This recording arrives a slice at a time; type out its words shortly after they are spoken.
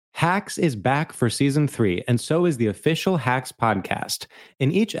Hacks is back for season 3, and so is the official Hacks podcast.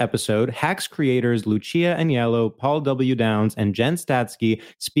 In each episode, Hacks creators Lucia Aniello, Paul W. Downs, and Jen Statsky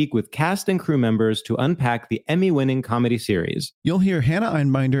speak with cast and crew members to unpack the Emmy-winning comedy series. You'll hear Hannah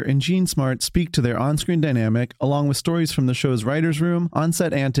Einbinder and Gene Smart speak to their on-screen dynamic, along with stories from the show's writer's room,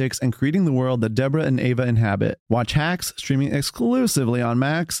 on-set antics, and creating the world that Deborah and Ava inhabit. Watch Hacks, streaming exclusively on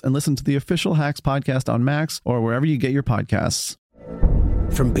Max, and listen to the official Hacks podcast on Max or wherever you get your podcasts.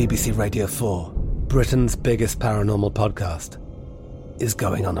 From BBC Radio 4, Britain's biggest paranormal podcast is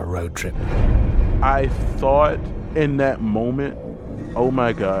going on a road trip. I thought in that moment, oh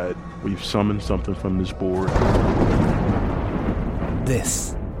my God, we've summoned something from this board.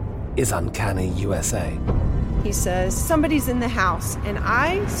 This is Uncanny USA. He says, somebody's in the house, and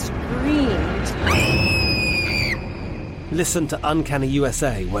I screamed. Listen to Uncanny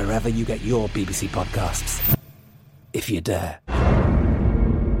USA wherever you get your BBC podcasts, if you dare.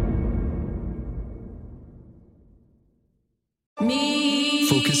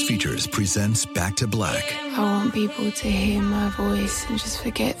 Focus Features presents Back to Black. I want people to hear my voice and just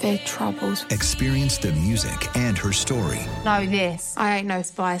forget their troubles. Experience the music and her story. Know this, I ain't no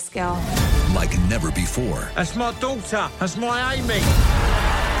Spice Girl. Like never before. That's my daughter. That's my Amy.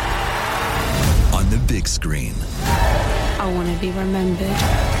 On the big screen. I want to be remembered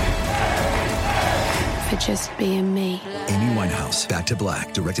for just being me. Amy Winehouse, Back to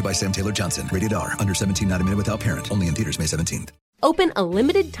Black, directed by Sam Taylor Johnson. Rated R, under 17, not admitted without parent. Only in theaters May 17th. Open a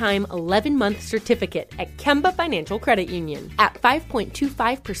limited-time 11-month certificate at Kemba Financial Credit Union. At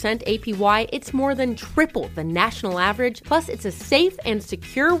 5.25% APY, it's more than triple the national average, plus it's a safe and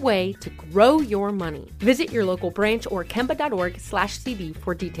secure way to grow your money. Visit your local branch or kemba.org/cb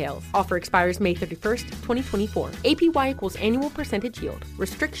for details. Offer expires May 31st, 2024. APY equals annual percentage yield.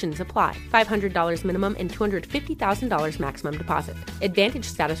 Restrictions apply. $500 minimum and $250,000 maximum deposit. Advantage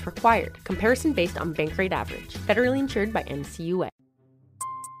status required. Comparison based on bank rate average. Federally insured by NCUA.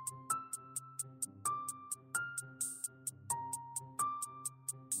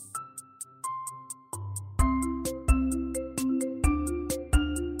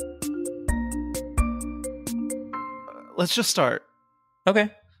 Let's just start.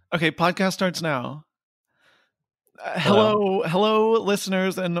 Okay. Okay, podcast starts now. Hello,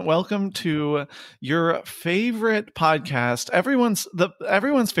 listeners, and welcome to your favorite podcast. Everyone's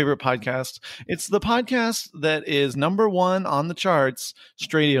favorite podcast. It's the podcast that is number 1 on the charts,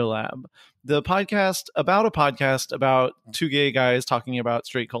 Stradiolab. The podcast about two gay guys talking about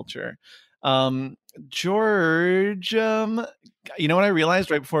straight culture. George, you know what I realized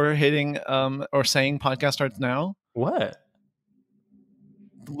right before hitting or saying podcast starts now? What?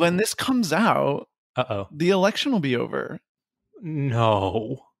 When this comes out, the election will be over.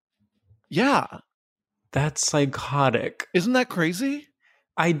 No. Yeah. That's psychotic. Isn't that crazy?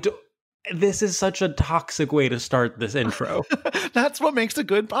 This is such a toxic way to start this intro. That's what makes a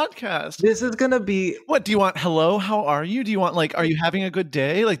good podcast. This is going to be... What, do you want hello, how are you? Do you want are you having a good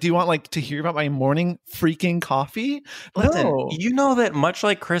day? Do you want to hear about my morning freaking coffee? Listen, No. you know that much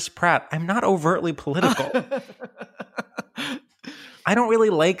like Chris Pratt, I'm not overtly political. I don't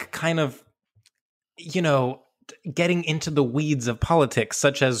really like kind of, getting into the weeds of politics,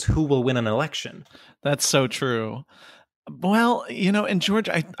 such as who will win an election. That's so true. Well, and George,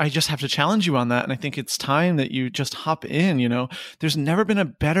 I just have to challenge you on that. And I think it's time that you just hop in, There's never been a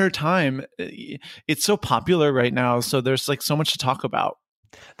better time. It's so popular right now. So there's so much to talk about.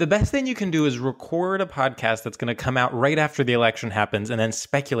 The best thing you can do is record a podcast that's going to come out right after the election happens and then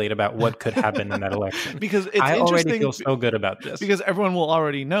speculate about what could happen in that election. Because I already feel so good about this. Because everyone will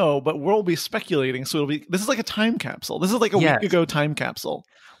already know, but we'll be speculating. So this is like a time capsule. This is like a week ago time capsule.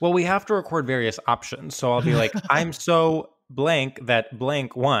 Well, we have to record various options. So I'll be like, I'm so blank that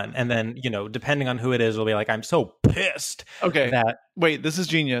blank won. And then, depending on who it is, we'll be like, I'm so pissed. Okay. Wait, this is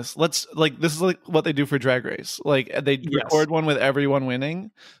genius. This is what they do for Drag Race. They record one with everyone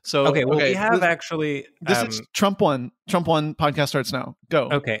winning. So we have actually. This is Trump won. Trump won. Podcast starts now. Go.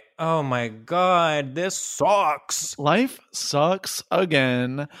 Okay. Oh my God, this sucks. Life sucks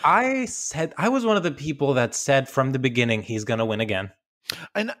again. I was one of the people that said from the beginning he's gonna win again.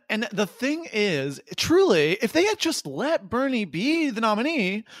 And the thing is, truly, if they had just let Bernie be the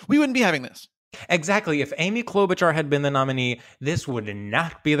nominee, we wouldn't be having this. Exactly. If Amy Klobuchar had been the nominee, this would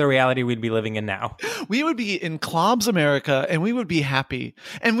not be the reality we'd be living in now. We would be in Klobs America, and we would be happy.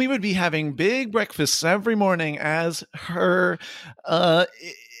 And we would be having big breakfasts every morning as her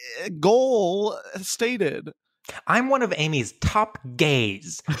goal stated. I'm one of Amy's top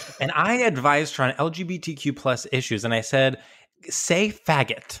gays, and I advised her on LGBTQ plus issues, and I said, say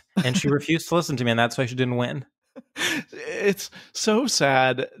faggot. And she refused to listen to me, and that's why she didn't win. It's so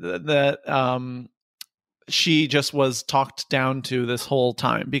sad that she just was talked down to this whole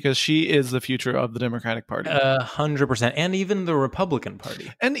time, because she is the future of the Democratic Party. 100%. And even the Republican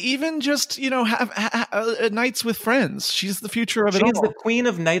Party. And even just, have nights with friends. She's the future of it all. She's the queen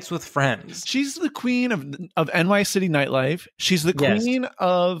of nights with friends. She's the queen of NY City nightlife. She's the queen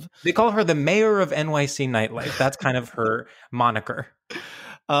of... They call her the mayor of NYC nightlife. That's kind of her moniker.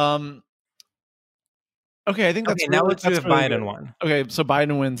 Okay, I think that's... Okay, now let's do if Biden won. Okay, so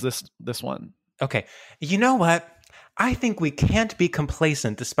Biden wins this one. Okay. You know what? I think we can't be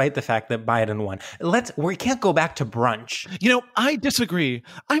complacent despite the fact that Biden won. We can't go back to brunch. I disagree.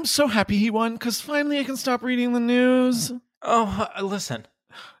 I'm so happy he won, because finally I can stop reading the news. Oh, listen.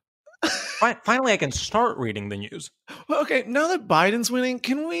 Finally, I can start reading the news. Okay, now that Biden's winning,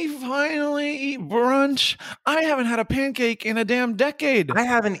 can we finally eat brunch? I haven't had a pancake in a damn decade. I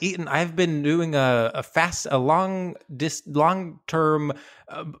haven't eaten. I've been doing a long-term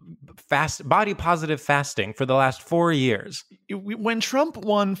fast, body positive fasting for the last 4 years. When Trump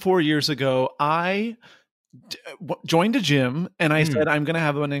won 4 years ago, I joined a gym and I said, I'm going to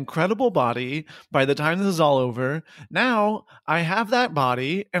have an incredible body by the time this is all over. Now I have that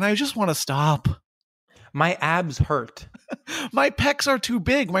body and I just want to stop. My abs hurt. My pecs are too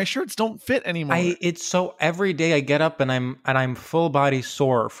big. My shirts don't fit anymore. It's so every day I get up and I'm full body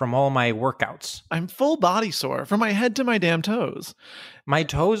sore from all my workouts. I'm full body sore from my head to my damn toes. My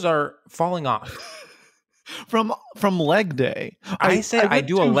toes are falling off. From leg day. I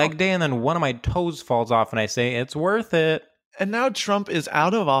do a leg day and then one of my toes falls off and I say it's worth it. And now Trump is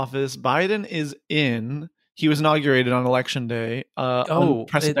out of office. Biden is in. He was inaugurated on election day.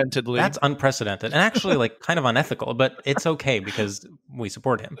 Unprecedentedly. That's unprecedented and actually like kind of unethical, but it's okay because we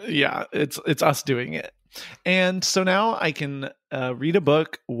support him. Yeah, it's us doing it. And so now I can read a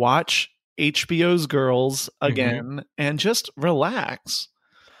book, watch HBO's Girls again, and just relax.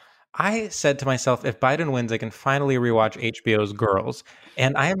 I said to myself, if Biden wins, I can finally rewatch HBO's Girls.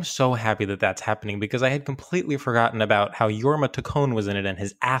 And I am so happy that that's happening because I had completely forgotten about how Jorma Taccone was in it and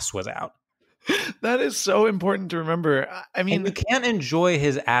his ass was out. That is so important to remember. I mean, and you can't enjoy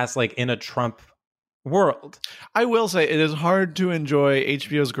his ass like in a Trump world. I will say it is hard to enjoy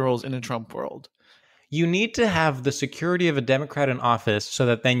HBO's Girls in a Trump world. You need to have the security of a Democrat in office so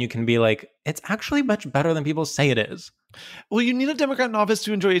that then you can be like, it's actually much better than people say it is. Well, you need a Democrat in office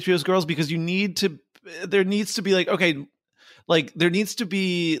to enjoy HBO's Girls because there needs to be there needs to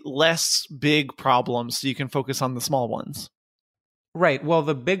be less big problems so you can focus on the small ones. Right. Well,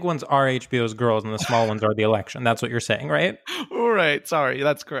 the big ones are HBO's Girls and the small ones are the election. That's what you're saying, right? Right. Sorry.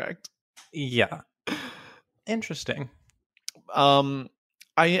 That's correct. Yeah. Interesting.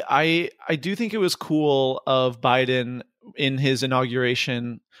 I do think it was cool of Biden in his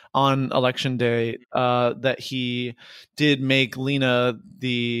inauguration on election day that he did make Lena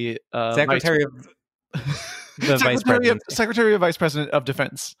the Secretary Secretary of Vice President of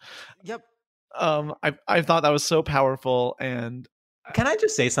Defense. Yep. I thought that was so powerful. And can I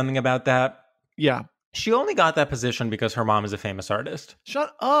just say something about that? Yeah. She only got that position because her mom is a famous artist.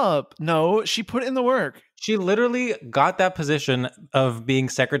 Shut up. No, she put in the work. She literally got that position of being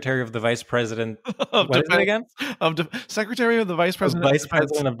Secretary of the Vice President of what Defense, is it again? Secretary of the Vice President of Vice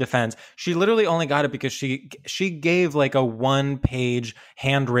President of Defense. She literally only got it because she gave like a 1-page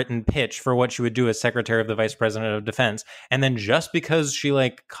handwritten pitch for what she would do as Secretary of the Vice President of Defense. And then just because she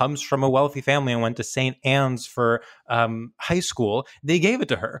like comes from a wealthy family and went to St. Anne's for high school, they gave it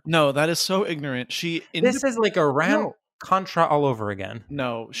to her. No, that is so ignorant. This is like Iran Contra all over again.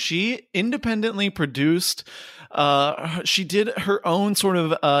 No, she independently produced. She did her own sort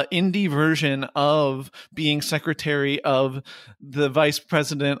of indie version of being Secretary of the Vice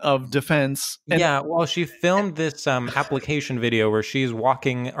President of Defense. Yeah, well, she filmed this application video where she's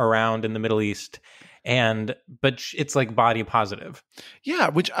walking around in the Middle East. But it's like body positive. Yeah,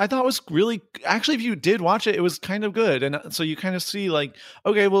 which I thought was really, actually, if you did watch it, it was kind of good. And so you kind of see like,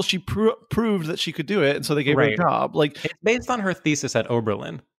 okay, well, she proved that she could do it. And so they gave her a job. Like, it's based on her thesis at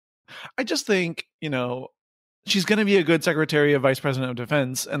Oberlin. I just think, she's going to be a good Secretary of Vice President of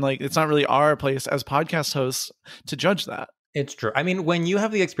Defense. And like, it's not really our place as podcast hosts to judge that. It's true. I mean, when you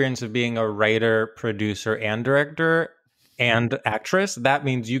have the experience of being a writer, producer, and director, and actress, that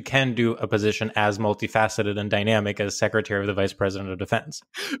means you can do a position as multifaceted and dynamic as Secretary of the Vice President of Defense.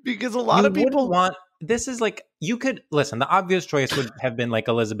 Because a lot of people want this is like you could listen. The obvious choice would have been like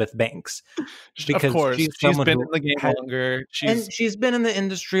Elizabeth Banks, because of course she's been in the game longer. She's been in the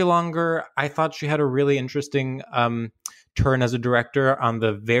industry longer. I thought she had a really interesting turn as a director on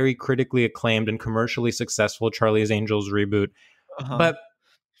the very critically acclaimed and commercially successful Charlie's Angels reboot, but.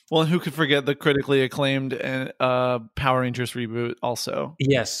 Well, and who could forget the critically acclaimed Power Rangers reboot also?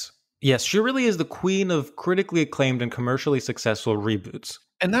 Yes. Yes, she really is the queen of critically acclaimed and commercially successful reboots.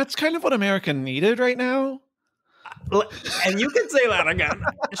 And that's kind of what America needed right now. And you can say that again.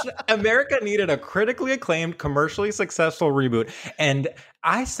 America needed a critically acclaimed, commercially successful reboot. And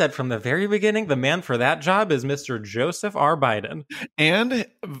I said from the very beginning, the man for that job is Mr. Joseph R. Biden. And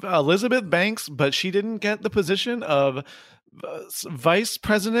Elizabeth Banks, but she didn't get the position of Vice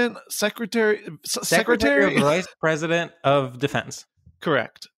President, Secretary of Vice President of Defense.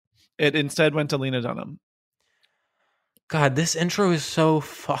 Correct. It instead went to Lena Dunham. God, this intro is so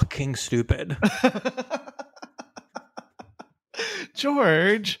fucking stupid.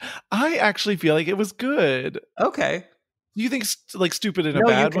 George, I actually feel like it was good. Okay. You think like stupid in a No,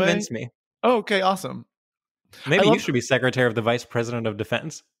 bad way? you convinced me. Oh, okay, awesome. Maybe you should be Secretary of the Vice President of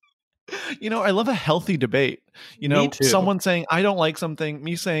Defense. You know, I love a healthy debate. You Me know, too. someone saying, I don't like something,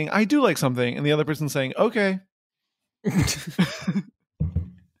 me saying, I do like something, and the other person saying, okay.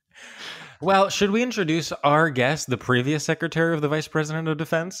 Well, should we introduce our guest, the previous Secretary of the Vice President of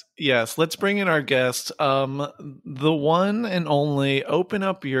Defense? Yes, let's bring in our guest, the one and only, open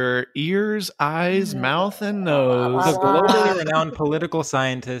up your ears, eyes, mouth, and nose. The globally renowned political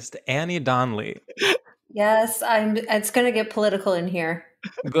scientist, Annie Donnelly. Yes, it's going to get political in here.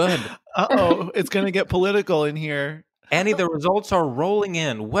 Good. Uh-oh, it's going to get political in here. Annie, the results are rolling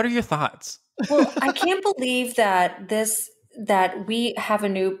in. What are your thoughts? Well, I can't believe that we have a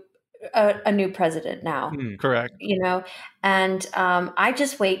new president now. Correct. You know, and I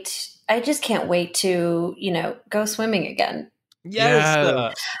just can't wait to, go swimming again.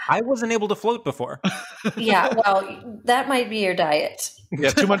 Yes. I wasn't able to float before. Yeah, well, that might be your diet.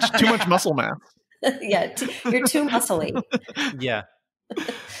 Yeah, too much muscle mass. Yeah, you're too muscly. Yeah.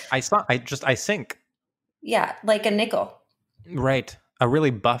 I sink. Yeah, like a nickel. Right. A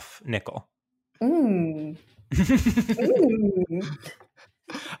really buff nickel. Mm.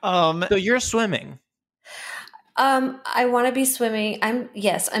 So you're swimming. I want to be swimming. I'm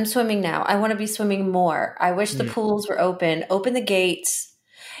swimming now. I want to be swimming more. I wish the pools were open. Open the gates.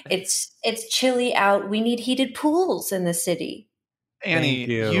 It's chilly out. We need heated pools in the city. Annie,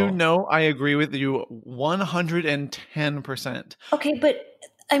 you know I agree with you 110%. Okay, but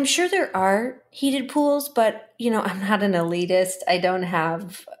I'm sure there are heated pools, but I'm not an elitist. I don't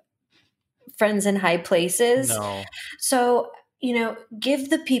have friends in high places. No. So,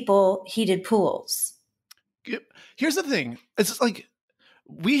 give the people heated pools. Here's the thing. It's like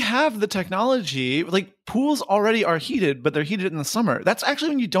we have the technology, like pools already are heated, but they're heated in the summer. That's actually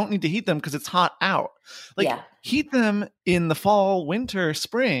when you don't need to heat them because it's hot out. Heat them in the fall, winter,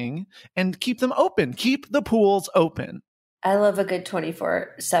 spring, and keep them open. Keep the pools open. I love a good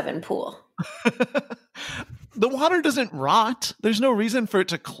 24/7 pool. The water doesn't rot. There's no reason for it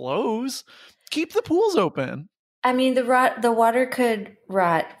to close. Keep the pools open. I mean, the water could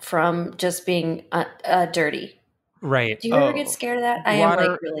rot from just being dirty. Right. Do you ever get scared of that?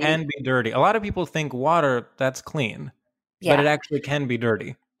 Water can be dirty. A lot of people think water, that's clean. Yeah. But it actually can be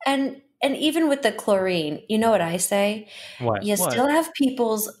dirty. And even with the chlorine, you know what I say? What? You still have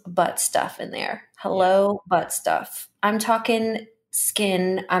people's butt stuff in there. Hello, butt stuff. I'm talking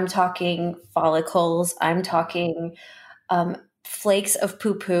skin. I'm talking follicles. I'm talking flakes of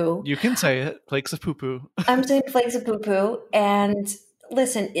poo-poo. You can say it. Flakes of poo-poo. I'm saying flakes of poo-poo. And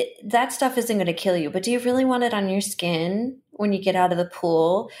listen, that stuff isn't going to kill you, but do you really want it on your skin when you get out of the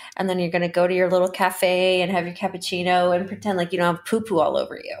pool? And then you're going to go to your little cafe and have your cappuccino and pretend like you don't have poo-poo all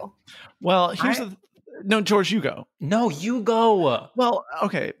over you. Well, no, George, you go. No, you go. Well,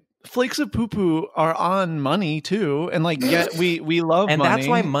 okay. Flakes of poo-poo are on money too, and yet we love and money. And that's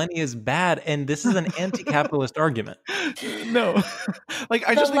why money is bad, and this is an anti-capitalist argument. No.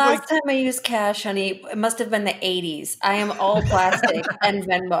 The last time I used cash, honey, it must have been the 80s. I am all plastic and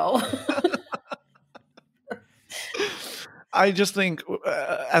Venmo. I just think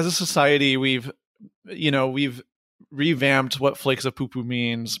as a society, we've revamped what flakes of poo-poo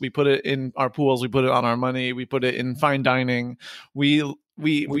means. We put it in our pools. We put it on our money. We put it in fine dining. We put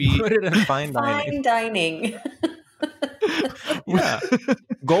it in fine dining. Fine dining. Yeah.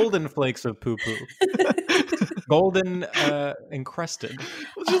 Golden flakes of poo-poo. Golden encrusted.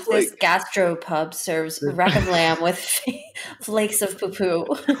 This gastro pub serves rack of lamb with flakes of poo-poo.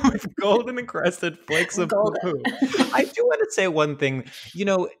 With golden encrusted flakes of poo-poo. I do want to say one thing.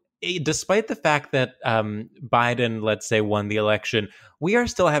 Despite the fact that Biden, let's say, won the election, we are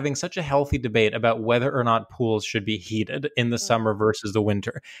still having such a healthy debate about whether or not pools should be heated in the summer versus the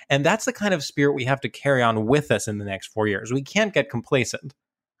winter. And that's the kind of spirit we have to carry on with us in the next 4 years. We can't get complacent.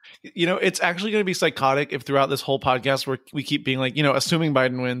 You know, it's actually going to be psychotic if throughout this whole podcast we keep being like, you know, assuming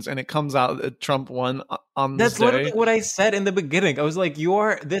Biden wins and it comes out that Trump won on this day. That's literally what I said in the beginning. I was like,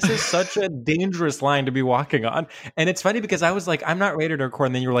 this is such a dangerous line to be walking on. And it's funny because I was like, I'm not ready to record.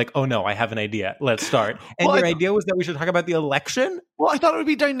 And then you're like, oh no, I have an idea. Let's start. And your idea was that we should talk about the election? Well, I thought it would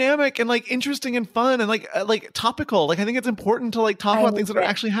be dynamic and like interesting and fun and like topical. Like I think it's important to like talk about things that are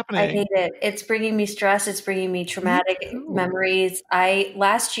actually happening. I hate it. It's bringing me stress. It's bringing me traumatic memories.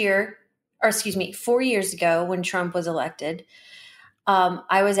 4 years ago when Trump was elected,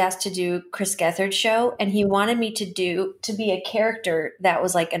 I was asked to do Chris Gethard's show, and he wanted me to be a character that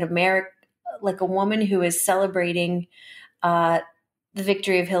was like like a woman who is celebrating the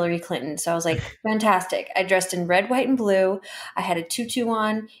victory of Hillary Clinton. So I was like, fantastic. I dressed in red, white, and blue. I had a tutu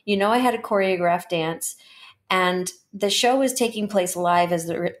on. You know, I had a choreographed dance. And the show was taking place live as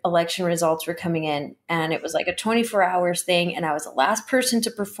the election results were coming in. And it was like a 24 hours thing. And I was the last person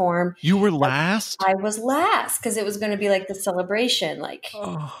to perform. You were last? I was last because it was going to be like the celebration, like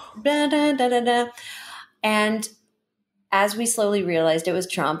da, da, da, da, da. And as we slowly realized it was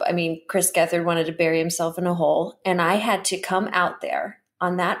Trump, I mean, Chris Gethard wanted to bury himself in a hole. And I had to come out there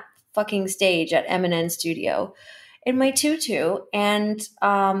on that fucking stage at MNN Studio in my tutu. And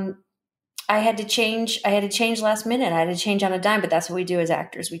I had to change last minute. I had to change on a dime, but that's what we do as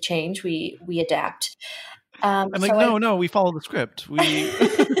actors. We change, we adapt. I'm like, no, we follow the script.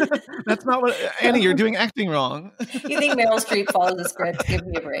 That's not what, Annie, you're doing acting wrong. You think Meryl Streep follows the script? Give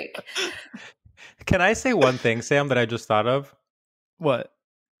me a break. Can I say one thing, Sam, that I just thought of? What?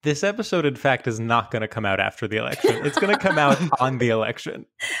 This episode, in fact, is not going to come out after the election. It's going to come out on the election.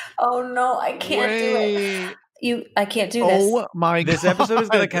 Oh no, I can't do it. I can't do this. Oh my God. This episode is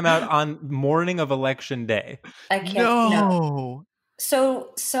going to come out on morning of election day. I can't. No.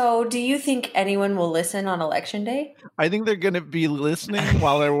 So do you think anyone will listen on election day? I think they're going to be listening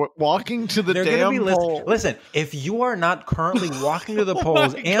while they're walking to the damn polls. Listen, if you are not currently walking to the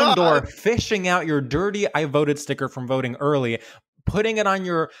polls and or fishing out your dirty I voted sticker from voting early, putting it on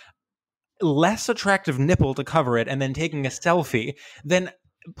your less attractive nipple to cover it, and then taking a selfie, then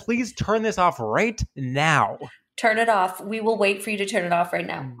please turn this off right now. Turn it off. We will wait for you to turn it off right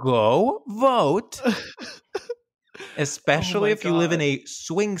now. Go vote. Especially if you live in a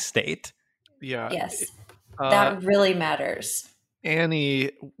swing state. Yeah. Yes. That really matters. Annie,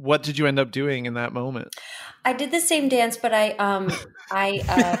 what did you end up doing in that moment? I did the same dance, but God,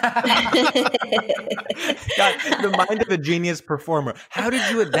 the mind of a genius performer. How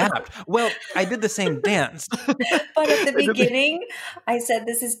did you adapt? Well, I did the same dance. But at the beginning, I said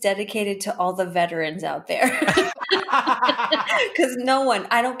this is dedicated to all the veterans out there. Because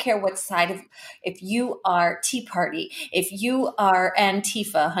I don't care what side if you are Tea Party, if you are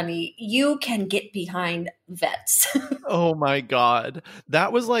Antifa, honey, you can get behind vets. Oh my God.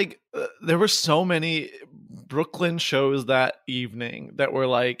 That was like, there were so many Brooklyn shows that evening that were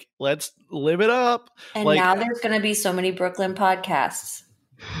like, let's live it up. And now there's going to be so many Brooklyn podcasts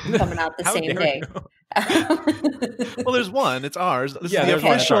coming out the same day. Well, there's one. It's ours. This is the there's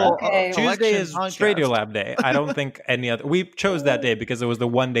official Tuesday is podcast. Radiolab Day. I don't think any other. We chose that day because it was the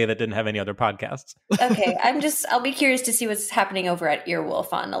one day that didn't have any other podcasts. Okay, I'll be curious to see what's happening over at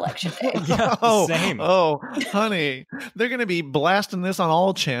Earwolf on election day. Same. Oh, honey, they're going to be blasting this on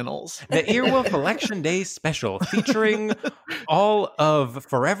all channels. The Earwolf Election Day special featuring all of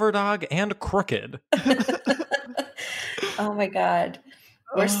Forever Dog and Crooked. Oh my God.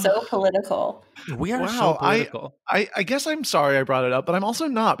 We're so political. We are so political. I guess I'm sorry I brought it up, but I'm also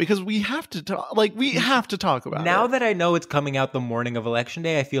not, because we have to talk. Like, we have to talk about it. Now that I know it's coming out the morning of Election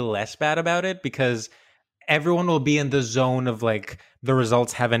Day, I feel less bad about it because everyone will be in the zone of like the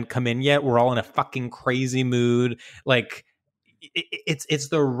results haven't come in yet. We're all in a fucking crazy mood. Like it's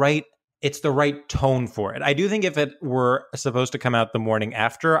the right tone for it. I do think if it were supposed to come out the morning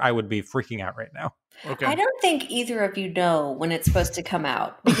after, I would be freaking out right now. Okay. I don't think either of you know when it's supposed to come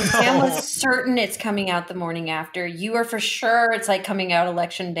out, because Sam was certain it's coming out the morning after. You are for sure it's like coming out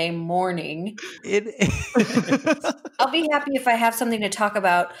election day morning. I'll be happy if I have something to talk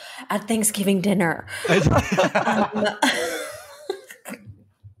about at Thanksgiving dinner. I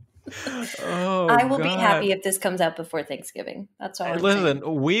will be happy if this comes out before Thanksgiving. That's all.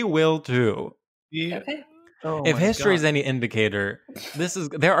 Listen, we will too. Yeah. Okay. Oh if history is any indicator,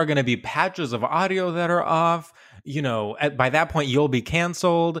 there are going to be patches of audio that are off. by that point you'll be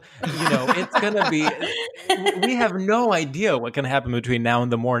canceled. It's going to be, we have no idea what can happen between now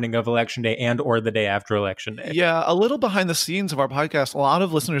and the morning of election day and or the day after election day. Yeah, a little behind the scenes of our podcast. A lot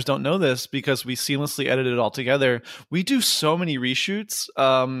of listeners don't know this because we seamlessly edit it all together. We do so many reshoots.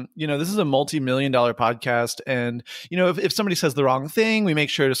 This is a multi-million-dollar podcast. And, if somebody says the wrong thing, we make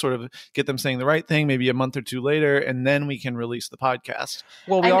sure to sort of get them saying the right thing, maybe a month or two later, and then we can release the podcast.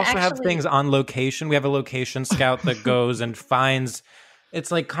 Well, we also have things on location. We have a location scout that goes and finds.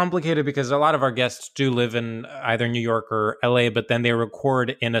 It's like complicated because a lot of our guests do live in either New York or LA, but then they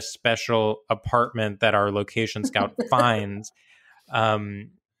record in a special apartment that our location scout finds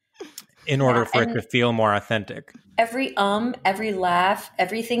in order for it to feel more authentic. Every laugh,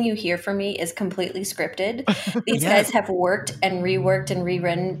 everything you hear from me is completely scripted. These guys have worked and reworked and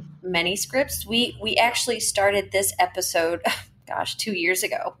rewritten many scripts. We actually started this episode 2 years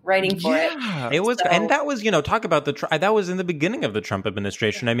ago, writing for it. It was, and that was, talk about that was in the beginning of the Trump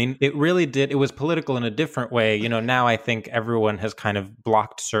administration. I mean, it really did. It was political in a different way. Now I think everyone has kind of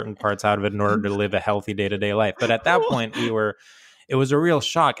blocked certain parts out of it in order to live a healthy day-to-day life. But at that point, it was a real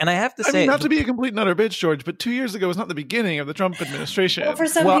shock. And I have to say, not to be a complete and utter bitch, George, but 2 years ago was not the beginning of the Trump administration. Well, for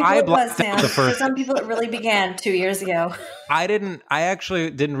some people it was, Sam. For some people it really began 2 years ago. I actually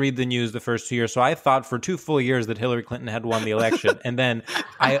didn't read the news the first 2 years. So I thought for 2 full years that Hillary Clinton had won the election. And then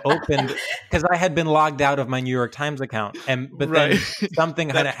I opened, because I had been logged out of my New York Times account. But then something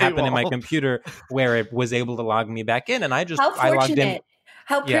kind of happened in my computer where it was able to log me back in. And I logged in.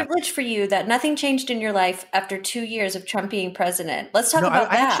 How privileged for you that nothing changed in your life after 2 years of Trump being president. Let's talk about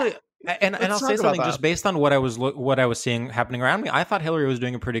that. And I'll say something just based on what I was seeing happening around me. I thought Hillary was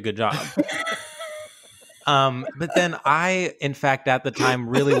doing a pretty good job. But then I, in fact, at the time,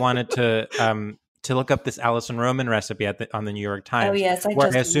 really wanted to look up this Alison Roman recipe on the New York Times. Oh yes, I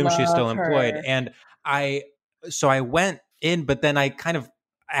assume she's still employed. And I went in, but then I kind of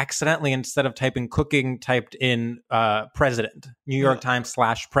accidentally, instead of typing cooking, typed in president, New York Times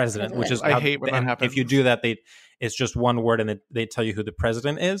 /president, which is, I hate when that happens. If you do that, it's just one word and they tell you who the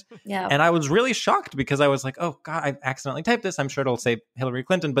president is. Yeah. And I was really shocked because I was like, oh God, I accidentally typed this. I'm sure it'll say Hillary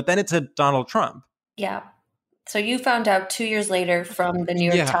Clinton, but then it said Donald Trump. Yeah. So you found out 2 years later from the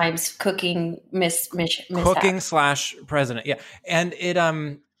New York Times cooking mishap. Cooking /president. Yeah. And it,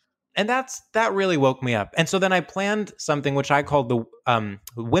 and that really woke me up. And so then I planned something which I called the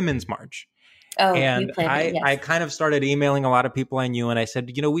Women's March. Oh, and you planned it, yes. I kind of started emailing a lot of people I knew, and I said,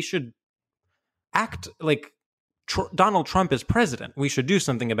 we should act like Donald Trump is president. We should do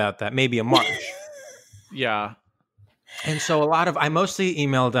something about that. Maybe a march. Yeah. And so I mostly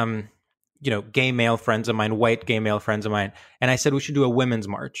emailed gay male friends of mine, white gay male friends of mine, and I said we should do a women's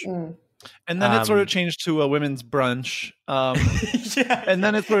march. Mm. And then it sort of changed to a women's brunch. And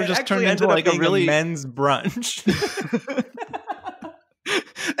then it sort of just turned into like a really men's brunch.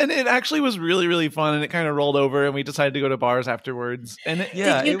 And it actually was really, really fun. And it kind of rolled over and we decided to go to bars afterwards. And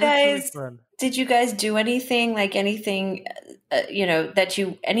did you guys do anything anything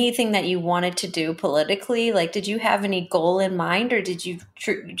that you wanted to do politically? Like, did you have any goal in mind, or did you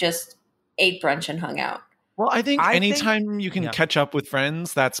just ate brunch and hung out? Well, I think anytime you can catch up with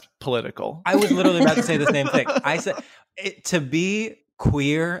friends, that's political. I was literally about to say the same thing. I said to be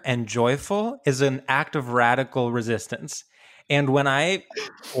queer and joyful is an act of radical resistance. And when I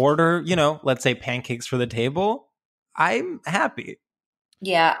order, let's say pancakes for the table, I'm happy.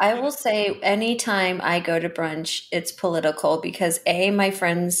 Yeah, I will say anytime I go to brunch, it's political because my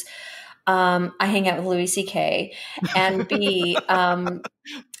friends, I hang out with Louis C.K. and B,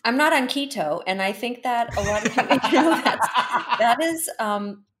 I'm not on keto, and I think that a lot of people,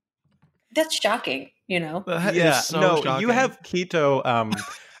 that's shocking. That is so shocking. You have keto,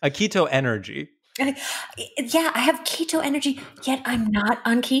 a keto energy. Yeah, I have keto energy, yet I'm not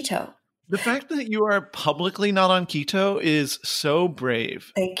on keto. The fact that you are publicly not on keto is so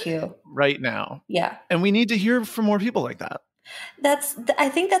brave. Thank you. Right now. Yeah. And we need to hear from more people like that. I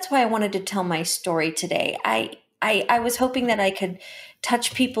think that's why I wanted to tell my story today. I was hoping that I could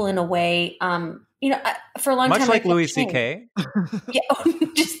touch people in a way, for a long time. Much like Louis C.K.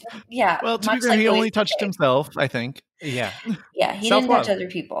 Yeah. Well, to be fair, he only touched himself, I think. Yeah. Yeah, he didn't touch other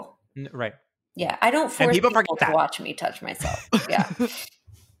people. Right. Yeah, I don't force people to watch me touch myself. Yeah.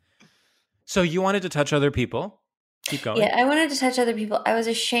 So you wanted to touch other people? Keep going. Yeah, I wanted to touch other people. I was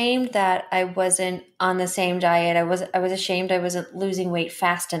ashamed that I wasn't on the same diet. I was ashamed I wasn't losing weight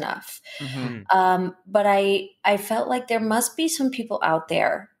fast enough. Mm-hmm. But I felt like there must be some people out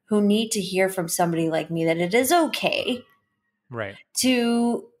there who need to hear from somebody like me that it is okay, right,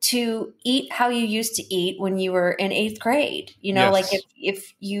 to eat how you used to eat when you were in 8th grade. Yes. Like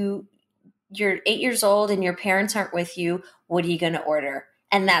if you you're 8 years old and your parents aren't with you, what are you going to order?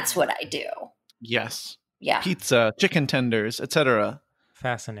 And that's what I do. Yes. Yeah. Pizza, chicken tenders, etc.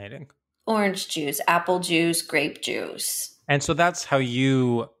 Fascinating. Orange juice, apple juice, grape juice. And so that's how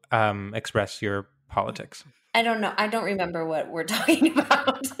you express your politics. I don't know. I don't remember what we're talking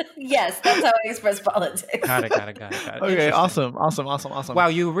about. Yes, that's how I express politics. Got it. Okay, awesome. Wow,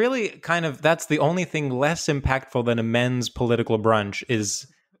 you really that's the only thing less impactful than a men's political brunch is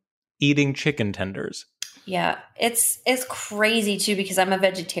eating chicken tenders. Yeah, it's crazy too because I'm a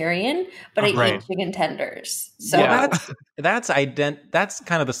vegetarian, but I eat chicken tenders. So that's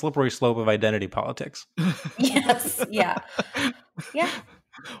kind of the slippery slope of identity politics. Yes, yeah.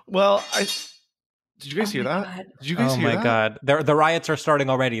 Well, did you guys hear that? God. Did you guys hear that? Oh my God. The riots are starting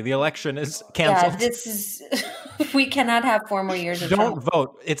already. The election is canceled. Yeah, this is we cannot have 4 more years of Don't Trump.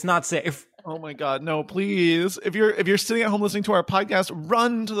 vote. It's not safe. Oh my God, no, please. If you're sitting at home listening to our podcast,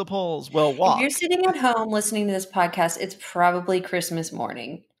 run to the polls. Well, walk. If you're sitting at home listening to this podcast, it's probably Christmas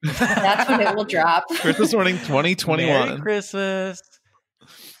morning. That's when it will drop. Christmas morning 2021. Merry Christmas.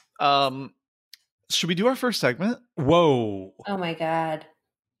 Should we do our first segment? Whoa. Oh my God.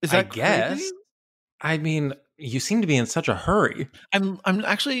 Is that I guess. crazy? I mean, you seem to be in such a hurry. I'm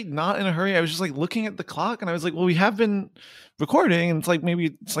actually not in a hurry. I was just like looking at the clock and I was like, well, we have been recording and it's like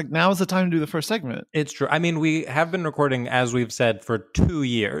maybe it's like now is the time to do the first segment. It's true. I mean, we have been recording, as we've said, for 2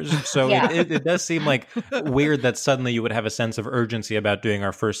 years. So Yeah. it does seem like weird that suddenly you would have a sense of urgency about doing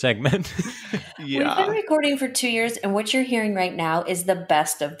our first segment. We've been recording for 2 years, and what you're hearing right now is the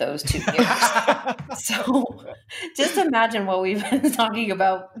best of those 2 years. So just imagine what we've been talking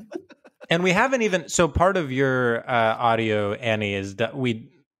about. And we haven't even, so part of your audio, Annie, is that we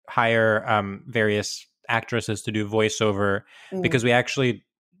hire various actresses to do voiceover because we actually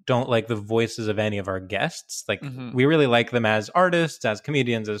don't like the voices of any of our guests. Like we really like them as artists, as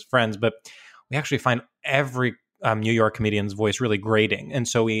comedians, as friends, but we actually find every New York comedian's voice really grating. And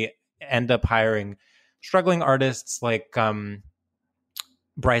so we end up hiring struggling artists like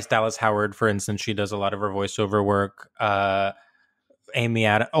Bryce Dallas Howard, for instance. She does a lot of her voiceover work. Amy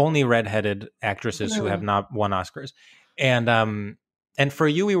Adams, only redheaded actresses who have not won Oscars. And for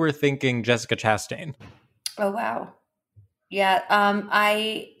you, we were thinking Jessica Chastain. Oh, wow. Yeah. I'm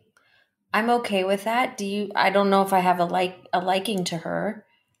okay with that. I don't know if I have a liking to her.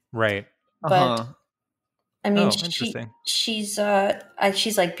 Right. But I mean, interesting. she's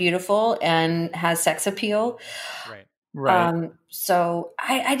like beautiful and has sex appeal. Right. So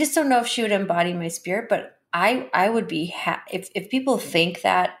I just don't know if she would embody my spirit, but I would be if people think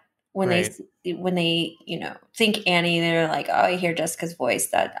that when they think Annie, they're like, oh, I hear Jessica's voice.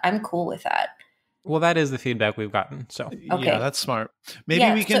 That I'm cool with that. Well, that is the feedback we've gotten. So okay. Yeah, that's smart.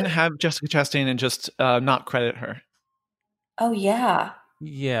 Maybe we can have Jessica Chastain and just not credit her. Oh yeah.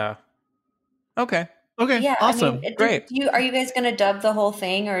 Yeah. Okay. Yeah, awesome. I mean, great. Are you guys going to dub the whole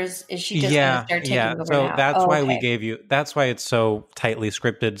thing, or is she just going to start taking over So now? that's why we gave you. That's why it's so tightly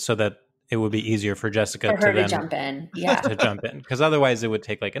scripted, so that it would be easier for Jessica to jump in. Yeah, to jump in, because otherwise it would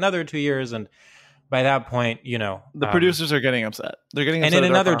take like another 2 years, and by that point, the producers are getting upsset. They're getting upset. And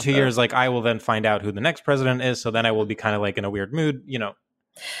in another 2 years, like I will then find out who the next president is, so then I will be kind of like in a weird mood,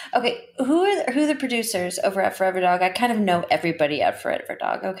 Okay, who are the producers over at Forever Dog? I kind of know everybody at Forever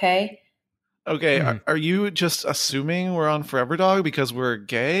Dog. Okay. Okay, are you just assuming we're on Forever Dog because we're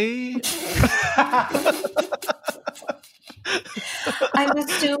gay? I'm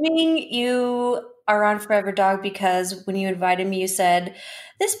assuming you are on Forever Dog because when you invited me, you said,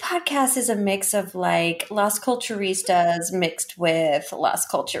 this podcast is a mix of like Las Culturistas mixed with Las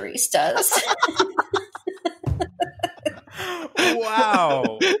Culturistas.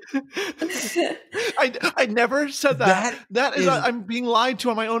 Wow. I never said that. That is I'm being lied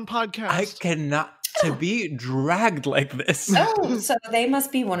to on my own podcast. I cannot to be dragged like this. Oh, so they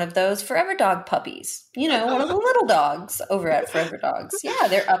must be one of those Forever Dog puppies. One of the little dogs over at Forever Dogs. Yeah,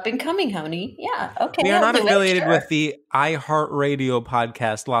 they're up and coming, honey. Yeah, okay. We are not affiliated with the iHeartRadio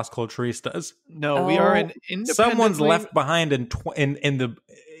podcast Las Culturistas. No, we are an independent. Someone's left behind in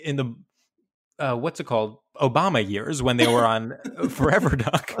the what's it called? Obama years when they were on Forever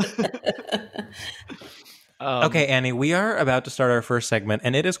Dog. Okay, Annie, we are about to start our first segment,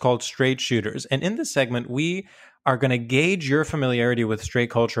 and it is called Straight Shooters. And in this segment, we are going to gauge your familiarity with straight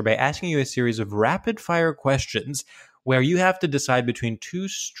culture by asking you a series of rapid-fire questions where you have to decide between two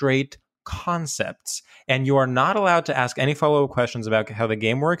straight concepts. And you are not allowed to ask any follow-up questions about how the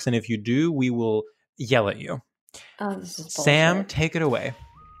game works, and if you do, we will yell at you. Oh, this is bullshit. Sam, take it away.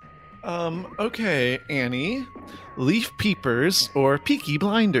 Okay, Annie. Leaf Peepers or Peaky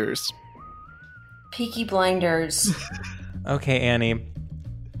Blinders? Peaky Blinders. Okay, Annie.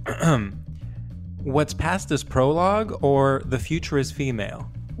 What's past is prologue, or the future is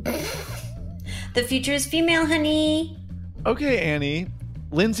female? The future is female, honey. Okay, Annie.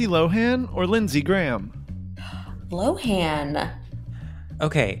 Lindsay Lohan or Lindsey Graham? Lohan.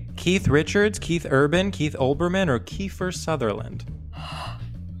 Okay, Keith Richards, Keith Urban, Keith Olbermann, or Kiefer Sutherland?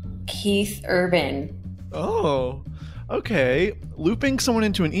 Keith Urban. Oh, okay. Looping someone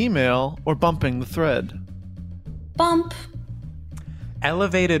into an email or bumping the thread? Bump.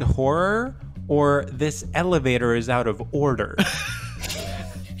 Elevated horror, or this elevator is out of order?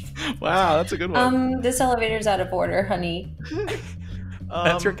 Wow, that's a good one. This elevator's out of order, honey.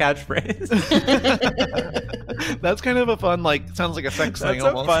 That's your catchphrase. That's kind of a fun, sounds like a sex thing.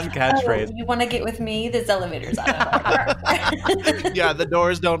 That's almost. a fun catchphrase. Oh, you want to get with me? This elevator's out of order. Yeah, the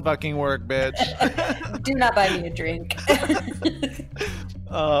doors don't fucking work, bitch. Do not buy me a drink.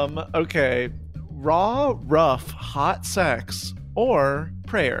 Okay. Raw, rough, hot sex or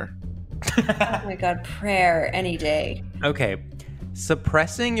prayer? Oh my God, prayer any day. Okay.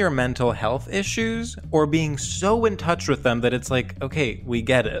 Suppressing your mental health issues, or being so in touch with them that it's like, okay, we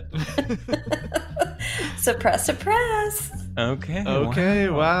get it. Suppress. Okay,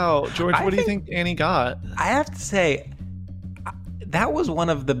 wow. George, what do you think Annie got? I have to say, that was one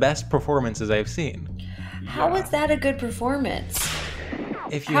of the best performances I've seen. How was that a good performance?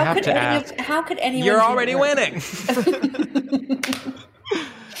 If you have to ask, how could anyone? You're already winning.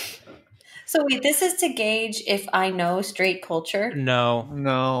 So wait, this is to gauge if I know straight culture?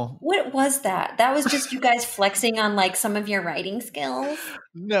 No. What was that? That was just you guys flexing on some of your writing skills?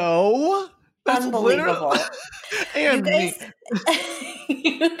 No. That's unbelievable. And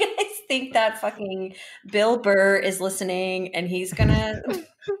you guys think that fucking Bill Burr is listening and he's gonna...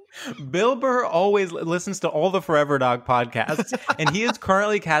 Bill Burr always listens to all the Forever Dog podcasts, and he is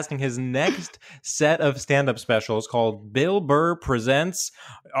currently casting his next set of stand-up specials called Bill Burr Presents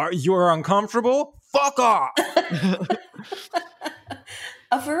You're Uncomfortable? Fuck off!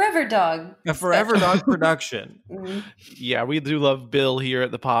 A Forever Dog. A Forever Dog production. Mm-hmm. Yeah, we do love Bill here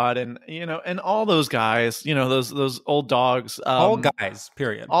at the pod, and and all those guys, those old dogs. All guys,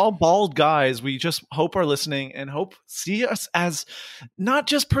 period. All bald guys. We just hope are listening and see us as not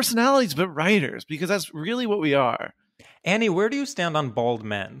just personalities, but writers, because that's really what we are. Annie, where do you stand on bald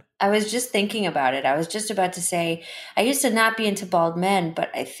men? I was just thinking about it. I was just about to say, I used to not be into bald men, but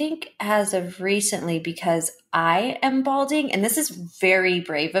I think as of recently, because I am balding, and this is very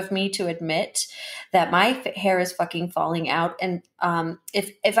brave of me to admit that my hair is fucking falling out. And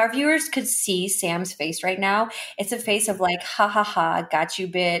if our viewers could see Sam's face right now, it's a face of ha ha ha, got you,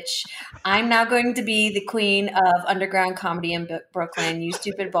 bitch. I'm now going to be the queen of underground comedy in Brooklyn, you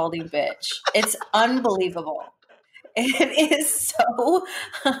stupid balding bitch. It's unbelievable. It is so.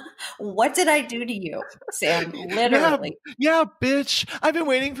 What did I do to you, Sam? Literally. Yeah, bitch. I've been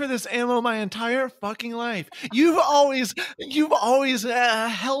waiting for this ammo my entire fucking life. You've always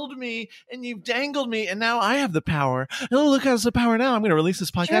held me and you've dangled me, and now I have the power. Oh, look, has the power now. I'm going to release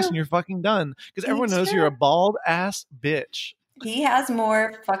this podcast, and you're fucking done because everyone knows you're a bald ass bitch. He has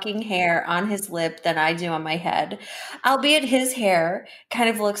more fucking hair on his lip than I do on my head, albeit his hair kind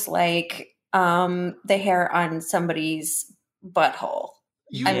of looks like the hair on somebody's butthole.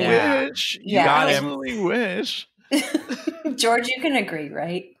 You wish. Yeah. You absolutely wish. George, you can agree,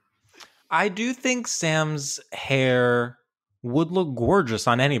 right? I do think Sam's hair would look gorgeous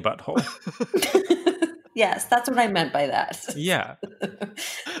on any butthole. Yes, that's what I meant by that. Yeah.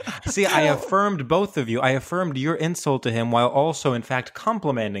 See, I affirmed both of you. I affirmed your insult to him while also, in fact,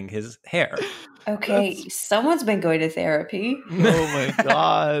 complimenting his hair. Okay, someone's been going to therapy. Oh my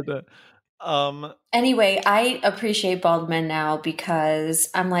God. Anyway, I appreciate bald men now because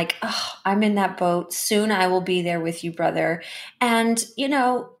I'm like, oh, I'm in that boat. Soon I will be there with you, brother. And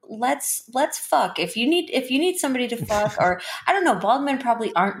let's fuck. If you need somebody to fuck, or I don't know, bald men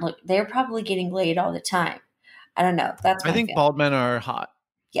probably they're probably getting laid all the time. I don't know. I think bald men are hot.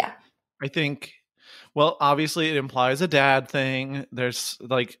 Yeah. I think, well, obviously it implies a dad thing. There's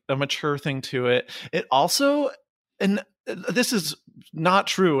a mature thing to it. It also, and this is not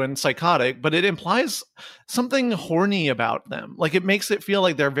true and psychotic, but it implies something horny about them. It makes it feel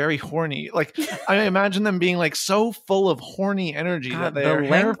like they're very horny. I imagine them being so full of horny energy that their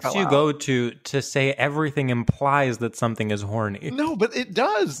hair lengths fell you out. Go to say everything implies that something is horny. No, but it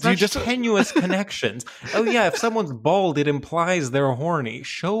does. Such tenuous connections. Oh yeah, if someone's bald, it implies they're horny.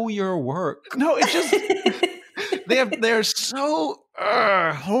 Show your work. No, it just they're so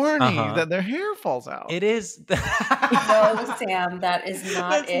horny that their hair falls out. It is. No, Sam, that is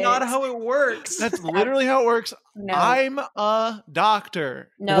not That's it. not how it works. That's literally how it works. No. I'm a doctor.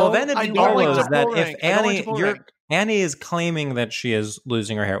 No. Well, then it follows that if Annie, Annie is claiming that she is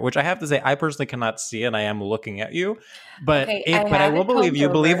losing her hair, which I have to say, I personally cannot see, and I am looking at you. But I will believe you.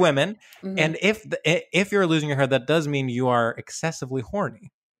 Believe women. Mm-hmm. And if you're losing your hair, that does mean you are excessively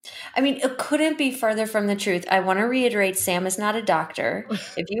horny. I mean, it couldn't be further from the truth. I want to reiterate, Sam is not a doctor.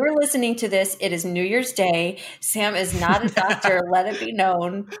 If you are listening to this, it is New Year's Day. Sam is not a doctor. Let it be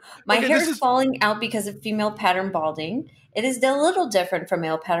known. My hair is falling out because of female pattern balding. It is a little different from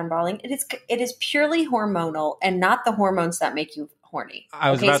male pattern balding. It is purely hormonal and not the hormones that make you horny. I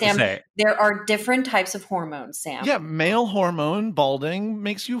was about Sam, to say. There are different types of hormones, Sam. Yeah, male hormone balding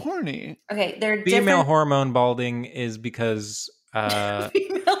makes you horny. Okay, they're Female hormone balding is because...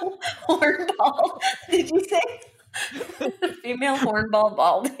 female hornball. Did you say female hornball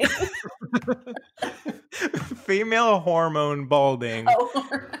balding? Female hormone balding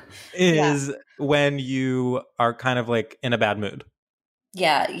is when you are kind of like in a bad mood.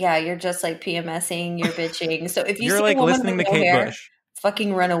 Yeah, you're just like PMSing, you're bitching. So if you you're see like a woman listening with to no Kate hair, Bush,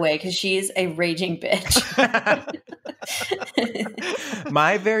 fucking run away because she is a raging bitch.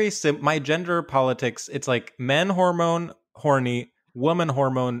 My gender politics, it's like men hormone horny, woman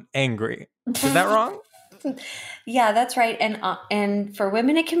hormone angry. Is that wrong? Yeah, that's right. And for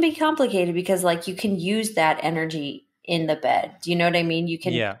women, it can be complicated because like you can use that energy in the bed. Do you know what I mean? You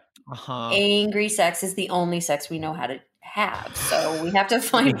can. Yeah. Angry sex is the only sex we know how to have, so we have to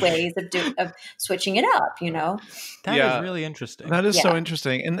find ways of switching it up. You know. That is really interesting. That is so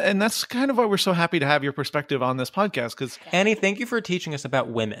interesting, and that's kind of why we're so happy to have your perspective on this podcast. Because Annie, thank you for teaching us about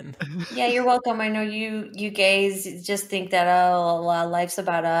women. Yeah, you're welcome. I know you gays just think that life's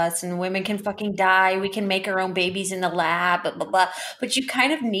about us and women can fucking die. We can make our own babies in the lab, blah blah blah. But you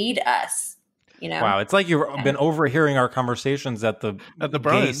kind of need us. You know? Wow, it's like you've been overhearing our conversations at the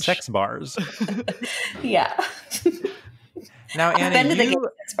gay sex bars. Yeah. Now, Annie, I've been to the gay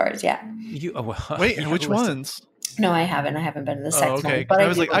sex bars. Yeah. Wait, which ones? No, I haven't. I haven't been to the sex one. But I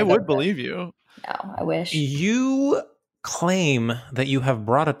was like, I would believe you. No, I wish. You claim that you have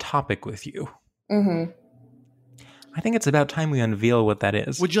brought a topic with you. Mm-hmm. I think it's about time we unveil what that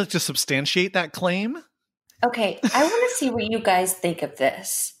is. Would you like to substantiate that claim? Okay, I want to see what you guys think of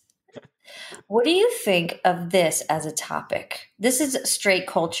this. What do you think of this as a topic? This is straight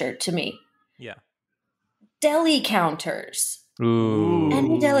culture to me. Yeah. Deli counters. Ooh.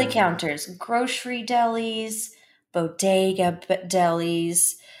 Any deli counters. Grocery delis, bodega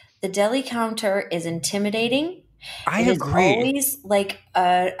delis. The deli counter is intimidating. I agree. It's always like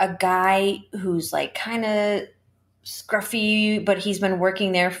a guy who's like kind of scruffy, but he's been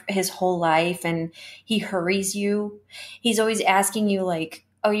working there his whole life and he hurries you. He's always asking you like,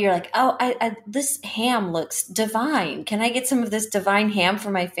 you're like, I this ham looks divine. Can I get some of this divine ham for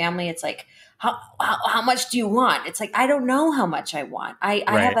my family? It's like, how much do you want? It's like, I don't know how much I want. I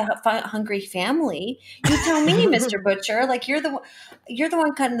have a hungry family. You tell me, Mr. Butcher. Like you're the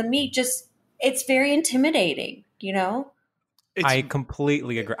one cutting the meat. Just it's very intimidating. You know. I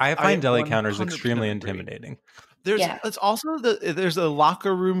completely agree. I find deli counters extremely intimidating. It's also there's a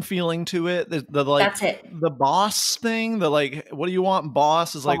locker room feeling to it. That's it. The boss thing, the like, what do you want,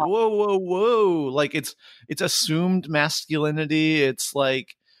 boss? Is like, whoa. Like it's assumed masculinity. It's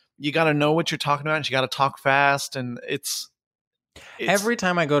like you got to know what you're talking about, and you got to talk fast. And it's every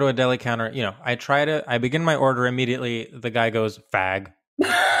time I go to a deli counter, I begin my order immediately. The guy goes, fag.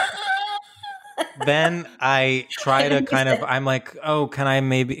 Then I try to I'm like, can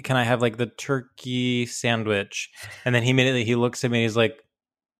I have like the turkey sandwich? And then he looks at me and he's like,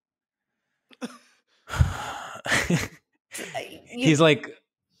 he's like,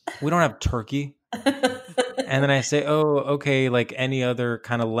 we don't have turkey. And then I say, okay, like any other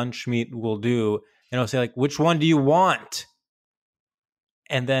kind of lunch meat will do. And I'll say like, which one do you want?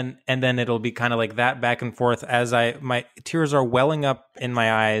 And then it'll be kind of like that back and forth as my tears are welling up in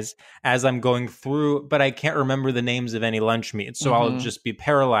my eyes as I'm going through, but I can't remember the names of any lunch meats. So I'll just be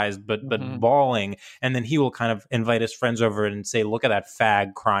paralyzed, but bawling. And then he will kind of invite his friends over and say, look at that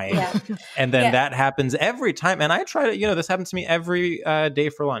fag crying. Yeah. And then that happens every time. And I try to, this happens to me every day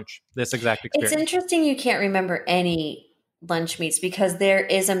for lunch, this exact experience. It's interesting you can't remember any lunch meats because there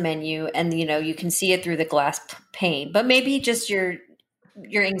is a menu and, you can see it through the glass pane, but maybe just your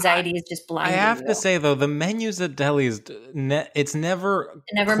anxiety is just blinding you. I have to say though, the menus at delis, it never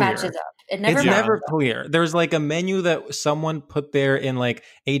matches up. It's never clear. There's like a menu that someone put there in like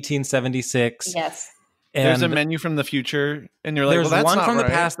 1876. Yes. There's a menu from the future, and you're like, there's well, that's one not from the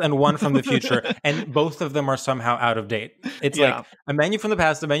right. past and one from the future, and both of them are somehow out of date. It's like a menu from the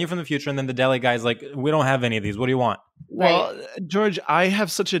past, a menu from the future, and then the deli guy's like, we don't have any of these. What do you want? Well, George, I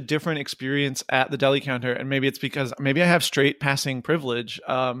have such a different experience at the deli counter, and maybe it's because I have straight passing privilege.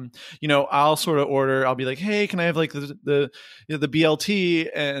 I'll sort of order. I'll be like, "Hey, can I have like the BLT?"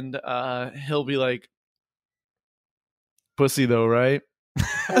 And he'll be like, "Pussy though, right?"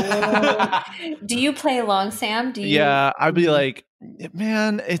 Do you play along, Sam? Do you? Yeah, I'd be like,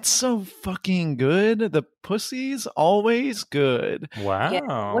 "Man, it's so fucking good. The pussy's always good." Wow.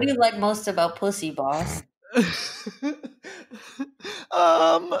 Yeah. What do you like most about pussy, boss?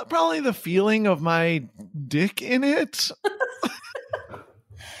 Probably the feeling of my dick in it.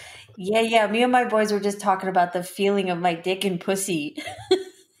 Yeah. Me and my boys were just talking about the feeling of my dick and pussy.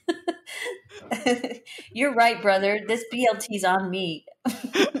 You're right, brother. This BLT's on me.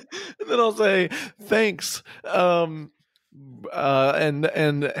 And then I'll say thanks. And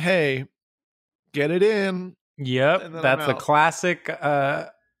hey, get it in. Yep, that's a classic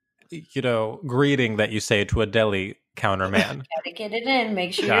greeting that you say to a deli counter man. Gotta get it in.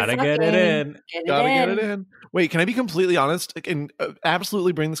 Make sure Gotta you're get it in. Get it in. Wait, can I be completely honest and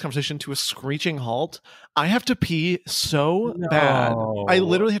absolutely bring this conversation to a screeching halt? I have to pee so bad. I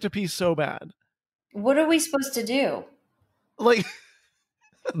literally have to pee so bad. What are we supposed to do? Like,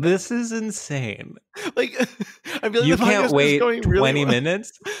 this is insane. Like, I feel like you the can't wait 20 really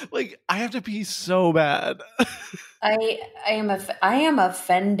minutes. Like, I have to pee so bad. I am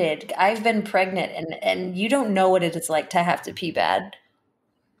offended. I've been pregnant, and you don't know what it is like to have to pee bad.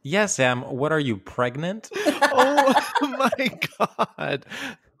 Yeah, Sam. What are you, pregnant? Oh my god.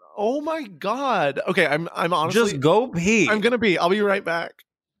 Oh my god. Okay, I'm honestly just go pee. I'm gonna pee. I'll be right back.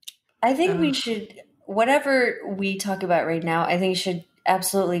 I think we should, whatever we talk about right now, I think should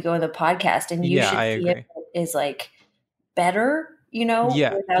absolutely go in the podcast, and you should see if it is like better,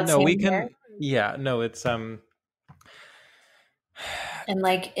 Yeah. No, we can. There. Yeah. No, it's And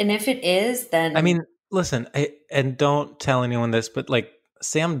if it is, then I mean, listen, and don't tell anyone this, but like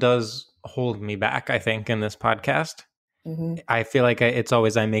Sam does hold me back, I think, in this podcast. Mm-hmm. I feel like it's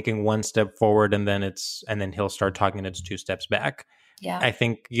always I'm making one step forward and then he'll start talking and it's 2 steps back. Yeah. I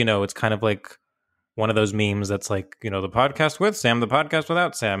think, it's kind of like one of those memes that's like, the podcast with Sam, the podcast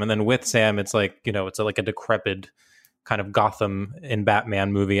without Sam. And then with Sam, it's like, it's like a decrepit kind of Gotham in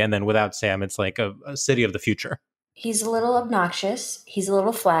Batman movie. And then without Sam, it's like a city of the future. He's a little obnoxious. He's a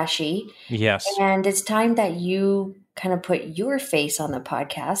little flashy. Yes. And it's time that you kind of put your face on the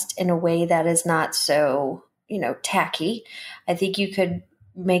podcast in a way that is not so, tacky. I think you could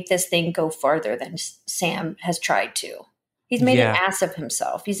make this thing go farther than Sam has tried to. He's made an ass of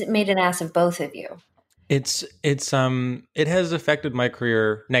himself. He's made an ass of both of you. It has affected my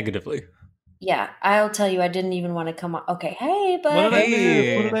career negatively. Yeah, I'll tell you, I didn't even want to come on. Okay, hey, but what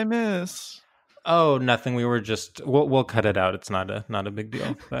did I miss? Oh, nothing. We were just we'll cut it out. It's not a big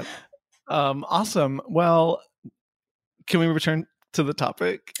deal. But awesome. Well, can we return to the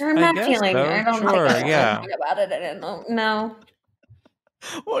topic? I'm not feeling. So. I don't sure, think yeah. about it. I don't know.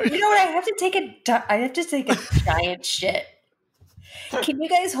 You know what? I have to take a giant shit. Can you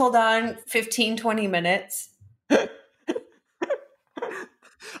guys hold on 15, 20 minutes?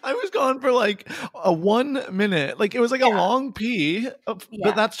 I was gone for like a 1 minute. Like it was like a long pee,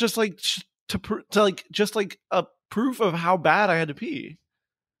 but that's just like just like a proof of how bad I had to pee.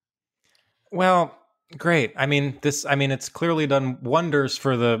 Well, great. I mean, it's clearly done wonders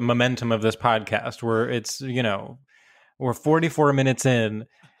for the momentum of this podcast where it's, we're 44 minutes in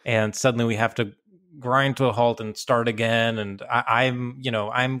and suddenly we have to grind to a halt and start again. And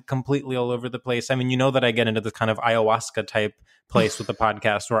I'm completely all over the place. I mean, that I get into this kind of ayahuasca type place with the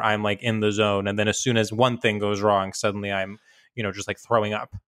podcast where I'm like in the zone. And then as soon as one thing goes wrong, suddenly I'm, just like throwing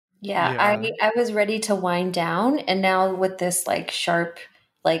up. Yeah. I was ready to wind down. And now with this like sharp,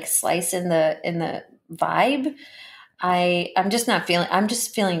 like slice in the vibe, I'm just not feeling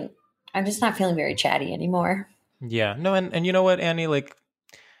very chatty anymore. Yeah. No. And you know what, Annie, like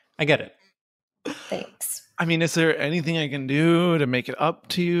I get it. Thanks. I mean, is there anything I can do to make it up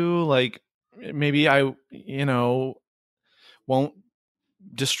to you? Like maybe I, won't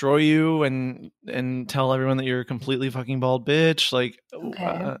destroy you and tell everyone that you're a completely fucking bald bitch. Like,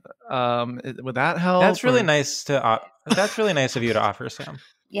 okay. Would that help? That's really nice that's really nice of you to offer, Sam.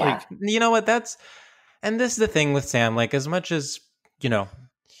 Yeah. Like, you know what? And this is the thing with Sam, like as much as,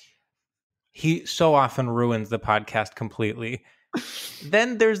 he so often ruins the podcast completely.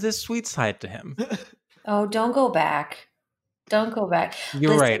 Then there's this sweet side to him. Oh, don't go back. Don't go back.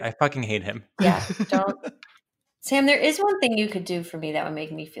 You're right. I fucking hate him. Yeah, don't. Sam, there is one thing you could do for me that would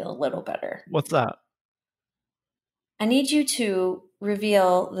make me feel a little better. What's that? I need you to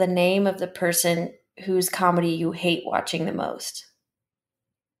reveal the name of the person whose comedy you hate watching the most.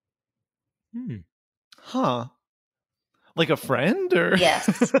 Huh. Like a friend or?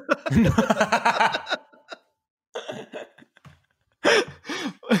 Yes.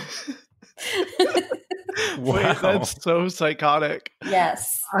 Wow. Wait, that's so psychotic.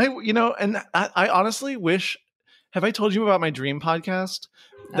 Yes. I honestly wish, have I told you about my dream podcast?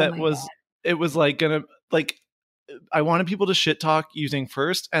 That it was like gonna, like, I wanted people to shit talk using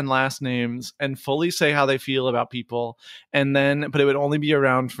first and last names and fully say how they feel about people. And then, but it would only be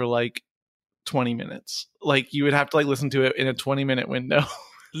around for like 20 minutes. Like you would have to like listen to it in a 20-minute window.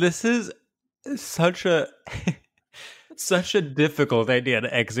 This is such a difficult idea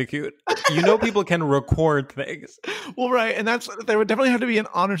to execute. People can record things. Well, right. And there would definitely have to be an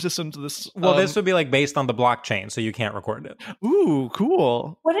honor system to this. Well, this would be like based on the blockchain, so you can't record it. Ooh,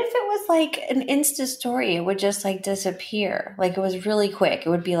 cool. What if it was like an Insta story? It would just like disappear. Like it was really quick. It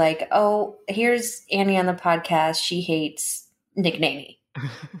would be like, oh, here's Annie on the podcast. She hates Nick Naney.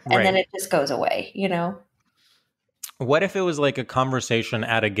 And then it just goes away, What if it was like a conversation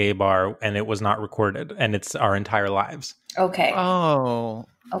at a gay bar and it was not recorded and it's our entire lives? Okay. Oh.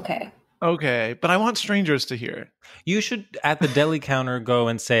 Okay. Okay. But I want strangers to hear. You should, at the deli counter, go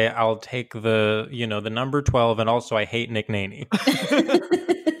and say, I'll take the number 12 and also I hate Nick Naney.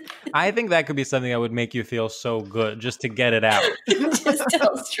 I think that could be something that would make you feel so good just to get it out. Just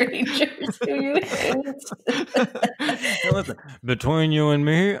tell strangers who you hate. Now listen, between you and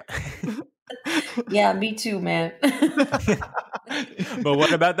me. Yeah, me too, man. But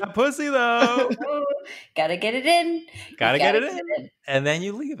what about that pussy, though? Gotta get it in. Gotta get it in. And then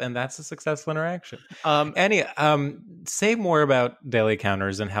you leave, and that's a successful interaction. Annie, say more about deli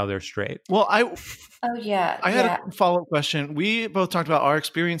counters and how they're straight. Well, I had a follow-up question. We both talked about our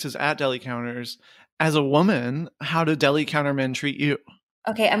experiences at deli counters. As a woman, how do deli counter men treat you?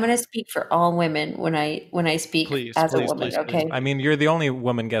 Okay, I'm going to speak for all women when I speak as a woman. Please. Okay. I mean, you're the only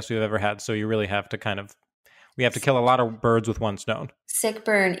woman guest we've ever had, so you really have to we have to kill a lot of birds with one stone. Sick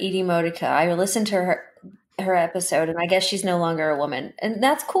burn, Edie Modica. I listened to her episode, and I guess she's no longer a woman, and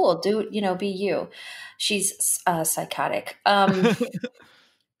that's cool. Be you. She's psychotic.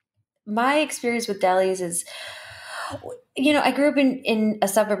 My experience with delis is, I grew up in a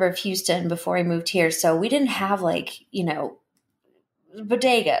suburb of Houston before I moved here, so we didn't have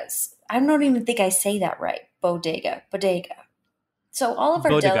bodegas. I don't even think I say that right. Bodega. So all of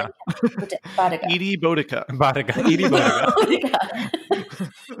our Bodega. Bodega. Edie Bodica. Edie Bodica.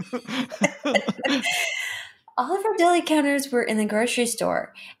 All of our deli counters were in the grocery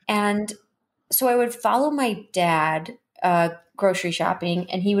store. And so I would follow my dad grocery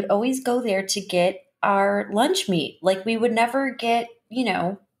shopping, and he would always go there to get our lunch meat. Like we would never get,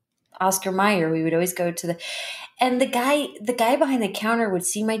 Oscar Mayer. We would always go to and the guy behind the counter would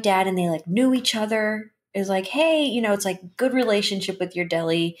see my dad, and they like knew each other. It was like, hey, it's like good relationship with your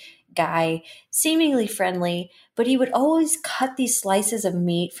deli guy, seemingly friendly, but he would always cut these slices of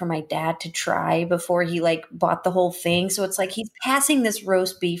meat for my dad to try before he like bought the whole thing. So it's like he's passing this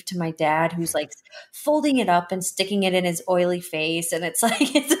roast beef to my dad, who's like folding it up and sticking it in his oily face. And it's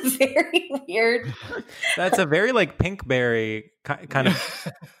like, it's a very weird. That's a very like Pinkberry kind of,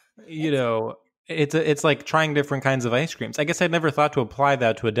 It's like trying different kinds of ice creams. I guess I'd never thought to apply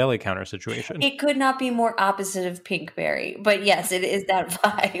that to a deli counter situation. It could not be more opposite of Pinkberry, but yes, it is that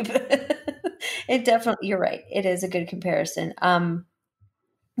vibe. It definitely, you're right. It is a good comparison. And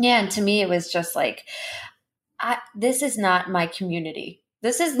to me, it was just like, this is not my community.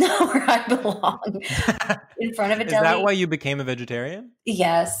 This is not where I belong. In front of a deli. Is that why you became a vegetarian?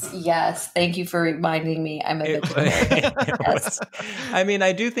 Yes. Thank you for reminding me I'm a vegetarian. Yes. I mean,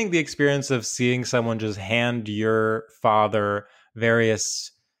 I do think the experience of seeing someone just hand your father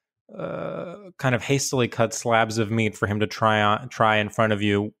various kind of hastily cut slabs of meat for him to try in front of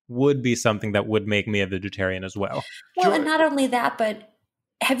you would be something that would make me a vegetarian as well. Well, and not only that, but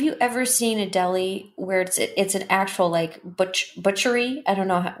have you ever seen a deli where it's an actual like butchery? I don't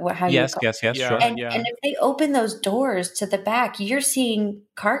know how you call it. Yes, sure. And if they open those doors to the back, you're seeing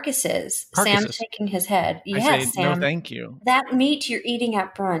carcasses. Sam's shaking his head. Yes, Sam. No, thank you. That meat you're eating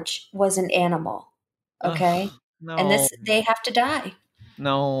at brunch was an animal. Okay? No. And they have to die.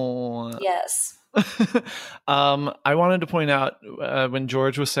 No. Yes. I wanted to point out when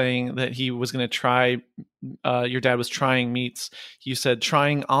George was saying that he was going to try, your dad was trying meats. You said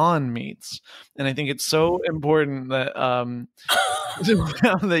trying on meats, and I think it's so important that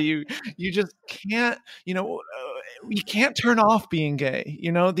that you just can't. you can't turn off being gay.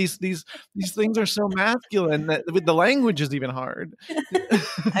 You know, these things are so masculine that the language is even hard.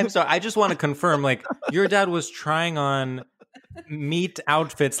 I'm sorry. I just want to confirm, like, your dad was trying on meat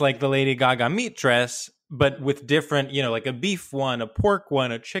outfits like the Lady Gaga meat dress, but with different, like a beef one, a pork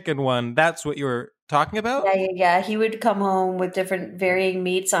one, a chicken one. That's what you were talking about? Yeah. He would come home with different varying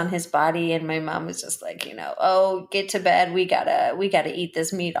meats on his body, and my mom was just like, oh, get to bed. We gotta eat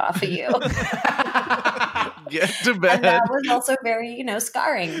this meat off of you. Get to bed. And that was also very,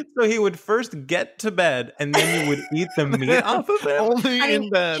 scarring. So he would first get to bed, and then you would eat the meat off of him? Only in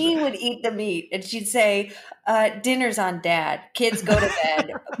bed. He would eat the meat, and she'd say, dinner's on Dad. Kids go to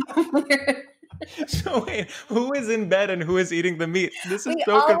bed. So wait, who is in bed and who is eating the meat? This is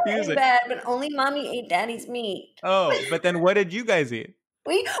so all confusing. Were in bed, but only Mommy ate Daddy's meat. Oh, but then what did you guys eat?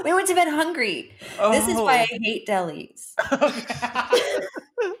 We went to bed hungry. Oh. This is why I hate delis.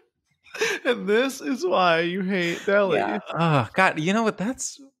 And this is why you hate delis. Yeah. Oh God, you know what?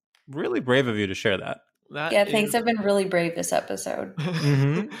 That's really brave of you to share that. Thanks. I've been really brave this episode.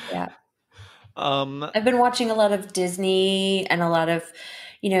 Mm-hmm. Yeah. I've been watching a lot of Disney and a lot of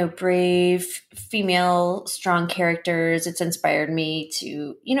brave female strong characters. It's inspired me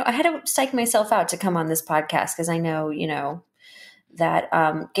to, I had to psych myself out to come on this podcast because I know,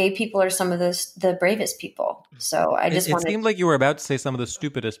 that gay people are some of the bravest people. So I just wanted. It seemed like you were about to say some of the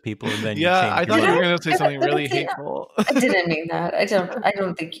stupidest people, and then I thought you were going to say something really hateful. I didn't mean that. I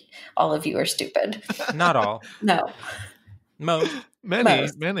don't think all of you are stupid. Not all. No. Most. Many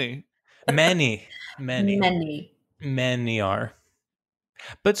are.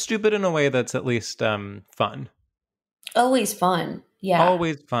 But stupid in a way that's at least fun. Always fun. Yeah.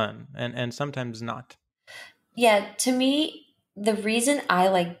 Always fun. And sometimes not. Yeah. To me, the reason I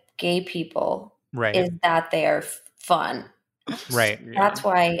like gay people is that they are fun. Right. That's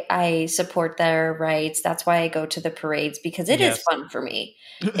why I support their rights. That's why I go to the parades, because it is fun for me.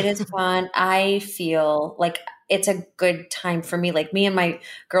 It is fun. I feel like it's a good time for me. Like me and my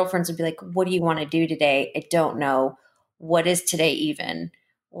girlfriends would be like, what do you want to do today? I don't know. What is today even?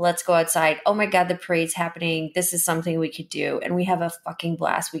 Let's go outside. Oh my God, the parade's happening. This is something we could do. And we have a fucking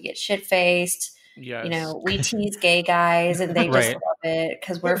blast. We get shit-faced. Yes. We tease gay guys and they just love it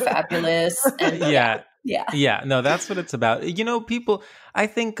because we're fabulous. And Yeah. No, that's what it's about. People, I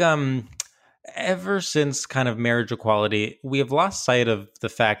think ever since kind of marriage equality, we have lost sight of the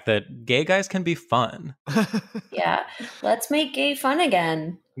fact that gay guys can be fun. Yeah. Let's make gay fun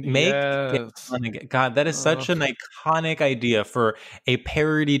again. Make gay fun again. God, that is such an iconic idea for a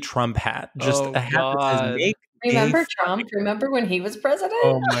parody Trump hat. Just a hat that says make. Remember Trump? Remember when he was president?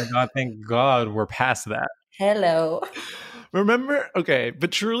 Oh my God, thank God we're past that. Hello.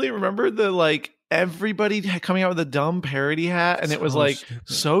 But truly remember the everybody coming out with a dumb parody hat, and it was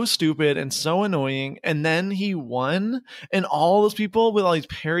so stupid and so annoying, and then he won, and all those people with all these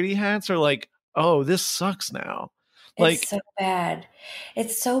parody hats are like, oh, this sucks now. It's so bad.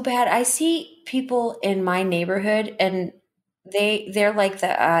 It's so bad. I see people in my neighborhood and they're like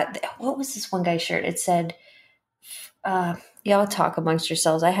what was this one guy's shirt? It said, y'all talk amongst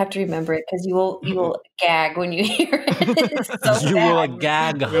yourselves. I have to remember it because you will gag when you hear it. It's so you bad. will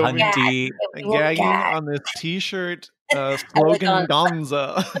gag, hunty. Gagging on this t-shirt slogan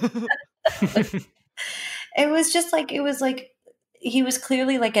Gonza. It was like he was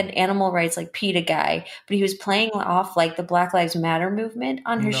clearly like an animal rights PETA guy, but he was playing off the Black Lives Matter movement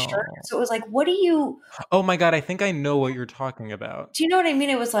on his shirt. So it was like, what do you? Oh my God, I think I know what you're talking about. Do you know what I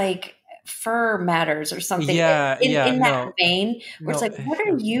mean? It was like fur matters or something. Yeah, in that vein, where it's like, what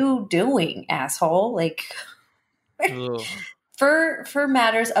are you doing, asshole? Fur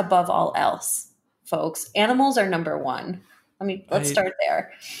matters above all else, folks. Animals are number one. I mean, let's start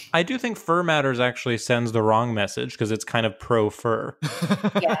there. I do think fur matters actually sends the wrong message because it's kind of pro fur.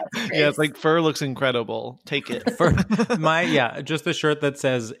 It's like fur looks incredible. Take it. Just the shirt that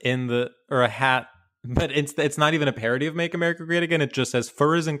says or a hat, but it's not even a parody of Make America Great Again. It just says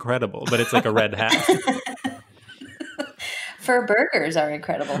fur is incredible, but it's like a red hat. Fur burgers are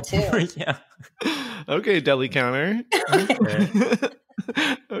incredible too. Yeah. Okay, deli counter.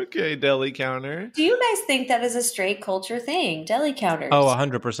 Okay, deli counter. Do you guys think that is a straight culture thing? Deli counters? Oh,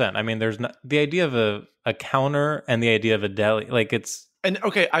 100%. I mean, there's not the idea of a counter and the idea of a deli. It's and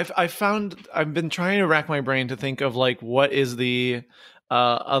okay. I've been trying to rack my brain to think of what is the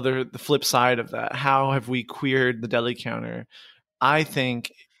flip side of that. How have we queered the deli counter? I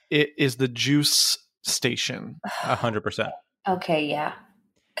think it is the juice station. 100%. Okay, yeah.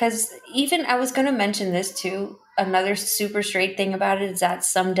 Because even I was going to mention this too. Another super straight thing about it is that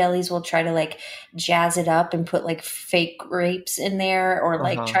some delis will try to jazz it up and put fake grapes in there, or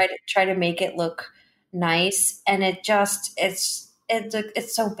try to make it look nice, and it's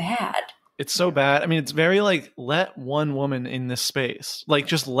so bad. It's so bad. I mean, it's very like, let one woman in this space, like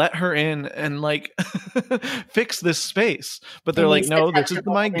just let her in and like fix this space. But they're like, no, this is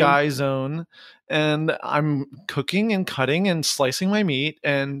my guy zone, and I'm cooking and cutting and slicing my meat,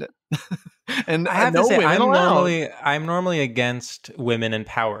 and and I have no to say, women allowed. I'm normally against women in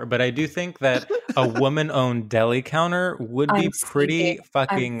power, but I do think that a woman-owned deli counter would be pretty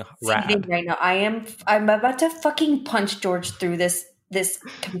fucking rad. Right now, I'm about to fucking punch George through this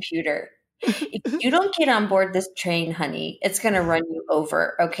computer. If you don't get on board this train, honey, it's going to run you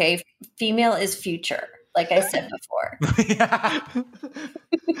over, okay? Female is future, like I said before.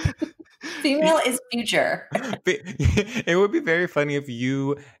 Female is future. It would be very funny if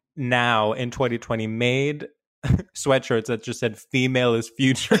you now in 2020 made sweatshirts that just said female is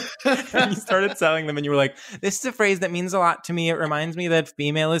future. And you started selling them and you were like, this is a phrase that means a lot to me. It reminds me that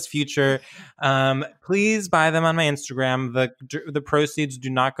female is future. Please buy them on my Instagram. The proceeds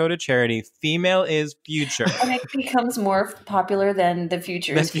do not go to charity. Female is future. And it becomes more popular than the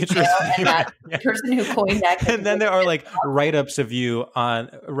future is female. And that person who coined that. And then there are like write-ups of you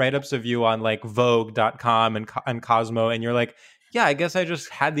on like Vogue.com and Cosmo, and you're like, yeah, I guess I just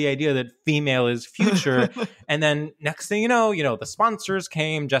had the idea that female is future. And then next thing you know, the sponsors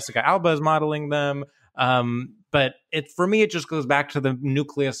came, Jessica Alba is modeling them. But for me, it just goes back to the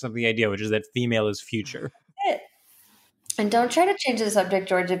nucleus of the idea, which is that female is future. And don't try to change the subject,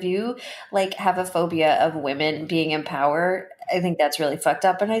 George. If you like have a phobia of women being in power, I think that's really fucked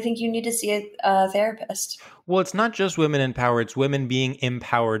up. And I think you need to see a therapist. Well, it's not just women in power. It's women being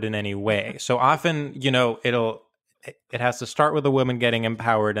empowered in any way. So often, it has to start with a woman getting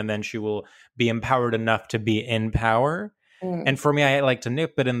empowered, and then she will be empowered enough to be in power. And for me, I like to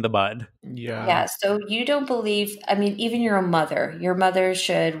nip it in the bud. Yeah. Yeah. So you don't believe, I mean, even your mother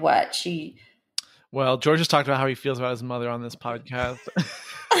should what? Well, George has talked about how he feels about his mother on this podcast.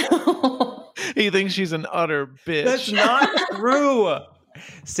 He thinks she's an utter bitch. That's not true.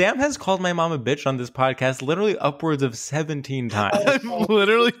 Sam has called my mom a bitch on this podcast literally upwards of 17 times. I'm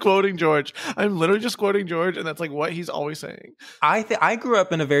literally quoting George. I'm literally just quoting George, and that's like what he's always saying. I grew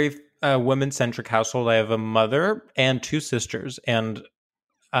up in a very women-centric household. I have a mother and two sisters, and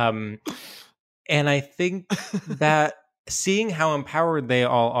I think that seeing how empowered they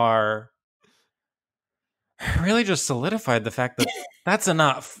all are really just solidified the fact that that's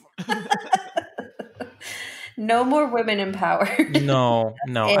enough. No more women in power. No.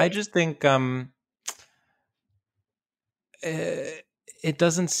 I just think it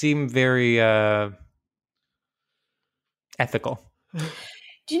doesn't seem very ethical.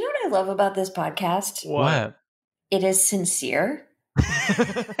 Do you know what I love about this podcast? What? It is sincere.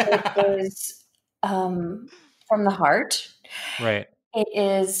 It is from the heart. Right. It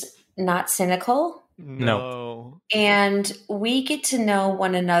is not cynical. No. And we get to know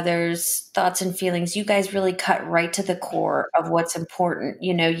one another's thoughts and feelings. You guys really cut right to the core of what's important.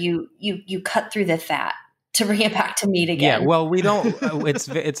 You cut through the fat to bring it back to meat again. Yeah, well, we don't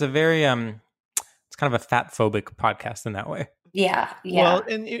it's a very it's kind of a fat phobic podcast in that way. Yeah. Well,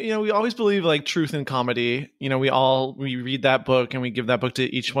 and we always believe like truth in comedy. We read that book and we give that book to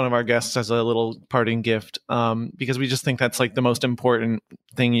each one of our guests as a little parting gift, because we just think that's like the most important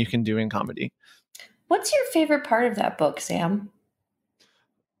thing you can do in comedy. What's your favorite part of that book, Sam?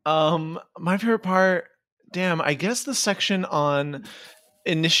 My favorite part, I guess the section on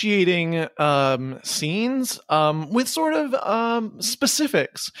initiating scenes with sort of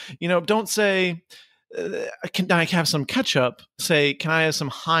specifics. Don't say, can I have some ketchup? Say, can I have some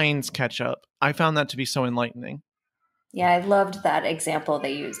Heinz ketchup? I found that to be so enlightening. Yeah, I loved that example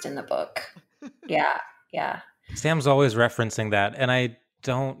they used in the book. Yeah. Sam's always referencing that, and I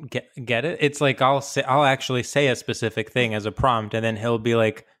don't get it. It's like I'll actually say a specific thing as a prompt, and then he'll be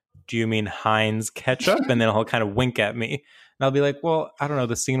like, do you mean Heinz ketchup? And then he'll kind of wink at me, and I'll be like, well, I don't know,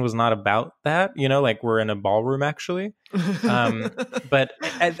 the scene was not about that, like we're in a ballroom actually. But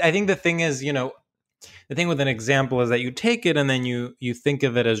I think the thing is, the thing with an example is that you take it and then you think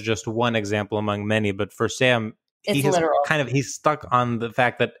of it as just one example among many. But for Sam, he's stuck on the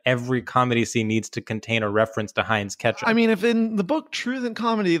fact that every comedy scene needs to contain a reference to Heinz ketchup. I mean, if in the book Truth in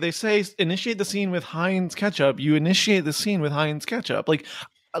Comedy they say initiate the scene with Heinz ketchup, you initiate the scene with Heinz ketchup.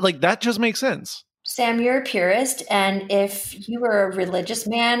 Like that just makes sense. Sam, you're a purist, and if you were a religious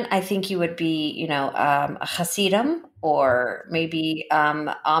man, I think you would be, a Hasidim or maybe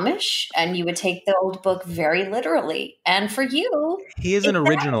Amish, and you would take the old book very literally. And for you, he is an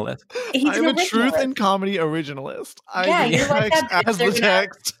originalist. I'm a Truth in Comedy originalist. You're like that bitch. As the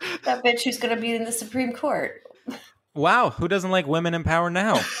text. That bitch who's going to be in the Supreme Court. Wow, who doesn't like women in power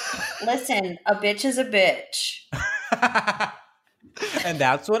now? Listen, a bitch is a bitch. And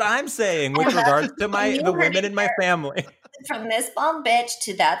that's what I'm saying with regards to the women in my family. From this bomb bitch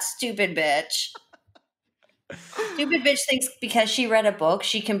to that stupid bitch. Stupid bitch thinks because she read a book,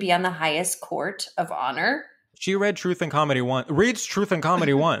 she can be on the highest court of honor. She read Truth and Comedy once. Reads Truth and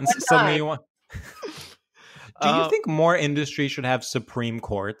Comedy once. Suddenly you want. Do you think more industry should have Supreme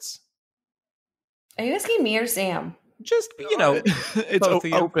Courts? Are you asking me or Sam? Just, it's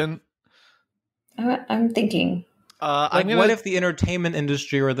open. I'm thinking. What if the entertainment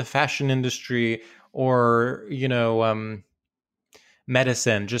industry or the fashion industry or,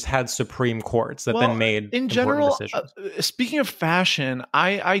 medicine just had Supreme Courts that then made in general decisions? Speaking of fashion,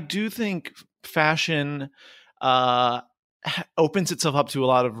 I do think fashion opens itself up to a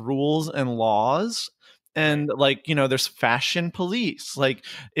lot of rules and laws. And there's fashion police. Like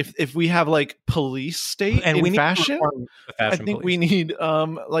if we have like police state and in fashion, I think we need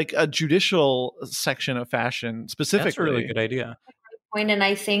like a judicial section of fashion specifically. That's a really good idea. And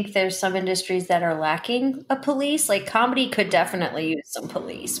I think there's some industries that are lacking a police. Like comedy could definitely use some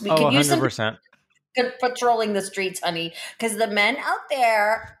police. We could use 100%. Some patrolling the streets, honey, because the men out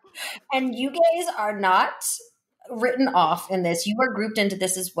there, and you guys are not written off in this. You are grouped into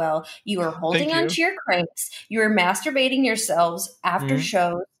this as well. You are holding on to your cranks. You are masturbating yourselves after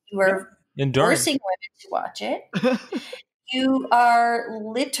shows. You are forcing women to watch it. You are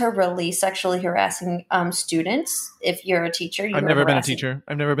literally sexually harassing students. If you're a teacher, I've never been a teacher.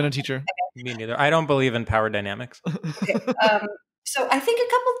 Me neither. I don't believe in power dynamics. Okay. So I think a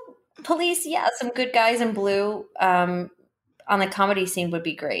couple police, some good guys in blue on the comedy scene would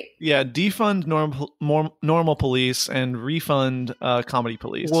be great. Yeah, defund normal police and refund comedy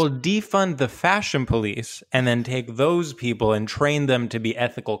police. Well, defund the fashion police and then take those people and train them to be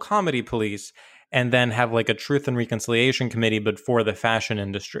ethical comedy police, and then have like a truth and reconciliation committee, but for the fashion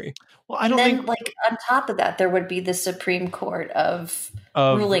industry. Well, I don't think like on top of that, there would be the Supreme Court of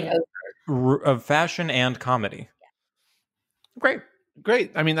ruling over of fashion and comedy. Yeah.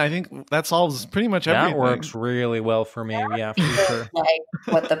 Great. I mean, I think that solves pretty much everything. That works really well for me. Yeah, for sure. Like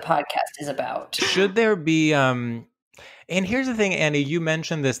what the podcast is about. Should there be and here's the thing, Andy, you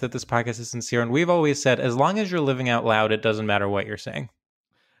mentioned that this podcast is sincere, and we've always said as long as you're living out loud, it doesn't matter what you're saying.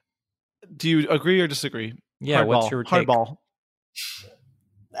 Do you agree or disagree? Yeah, what's your take? Hardball.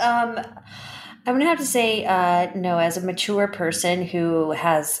 I'm going to have to say no, as a mature person who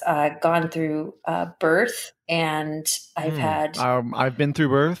has gone through birth, and I've had... I've been through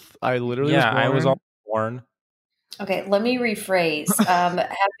birth. I literally was born. I was all born. Okay, let me rephrase.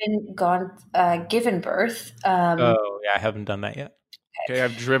 Given birth. I haven't done that yet. Okay,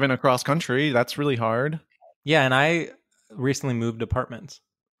 I've driven across country. That's really hard. Yeah, and I recently moved apartments.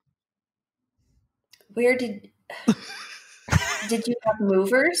 Where did you have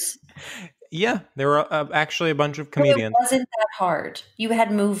movers? Yeah, there were actually a bunch of comedians. It wasn't that hard. You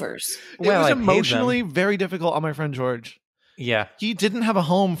had movers. It was emotionally very difficult on my friend George. Yeah. He didn't have a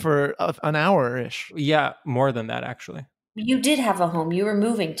home for an hour-ish. Yeah, more than that, actually. You did have a home. You were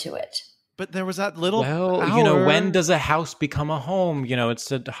moving to it. But there was that little hour. When does a house become a home?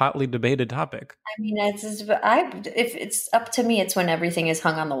 It's a hotly debated topic. I mean, if it's up to me, it's when everything is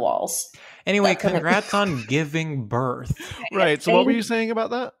hung on the walls. Anyway, congrats on giving birth. Right. So what were you saying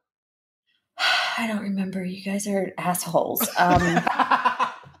about that? I don't remember. You guys are assholes.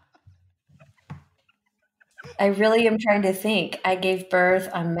 I really am trying to think. I gave birth.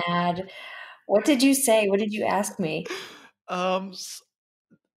 I'm mad. What did you say? What did you ask me?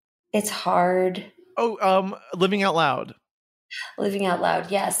 It's hard. Living out loud. Living out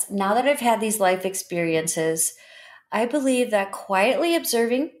loud, yes. Now that I've had these life experiences, I believe that quietly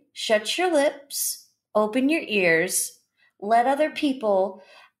observing, shut your lips, open your ears, let other people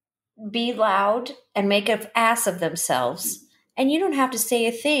be loud and make an ass of themselves, and you don't have to say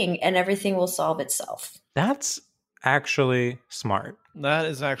a thing, and everything will solve itself. That's actually smart. That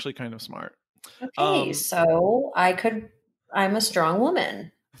is actually kind of smart. Okay, so I'm a strong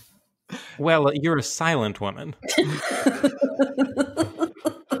woman. Well, you're a silent woman.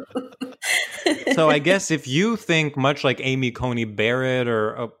 So I guess if you think much like Amy Coney Barrett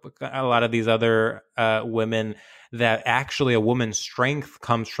or a lot of these other women, that actually a woman's strength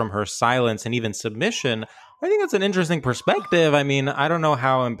comes from her silence and even submission, I think that's an interesting perspective. I mean, I don't know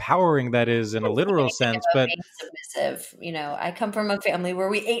how empowering that is in a literal sense, but submissive. I come from a family where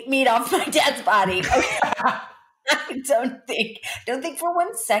we ate meat off my dad's body. I don't think for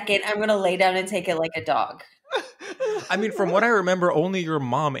 1 second I'm going to lay down and take it like a dog. I mean, from what I remember, only your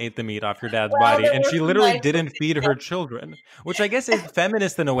mom ate the meat off your dad's body, and she literally didn't feed her children, which I guess is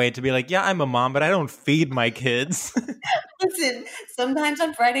feminist in a way to be like, yeah, I'm a mom, but I don't feed my kids. Listen, sometimes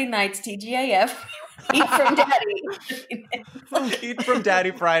on Friday nights, TGIF, eat from daddy. Eat from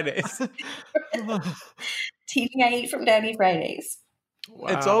daddy Fridays. TGI eat from daddy Fridays. Wow.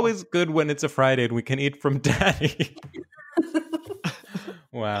 It's always good when it's a Friday and we can eat from daddy.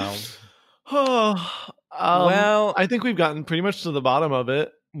 Wow. Well, I think we've gotten pretty much to the bottom of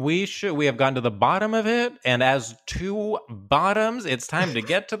it. We have gotten to the bottom of it, and as two bottoms, it's time to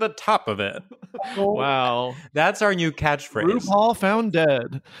get to the top of it. Wow. That's our new catchphrase. RuPaul found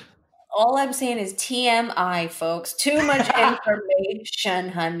dead. All I'm saying is TMI, folks. Too much information,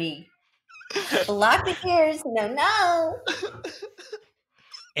 honey. Lock the ears. No.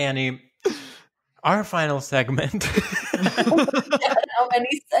 Annie, our final segment. How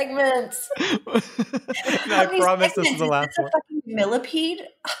many segments? I promise this is the last one. Fucking millipede?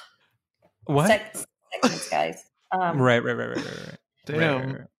 What? Segments, guys. Right.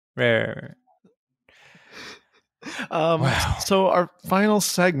 Damn. Right. Wow. So our final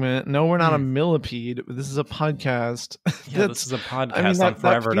segment. No, we're not a millipede. This is a podcast. Yeah, this is a podcast. I mean, on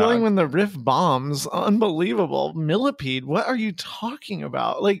Forever that feeling Dog. when the riff bombs, unbelievable. Millipede. What are you talking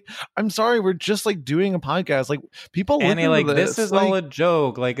about? Like, I'm sorry, we're just like doing a podcast. Like, people Annie, listen to this is like, all a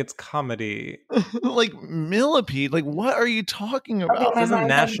joke. Like, it's comedy. like millipede. Like, what are you talking about? Okay, This isn't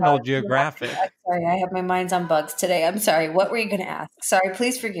National Geographic. I'm sorry, I have my mind's on bugs today. I'm sorry. What were you going to ask? Sorry,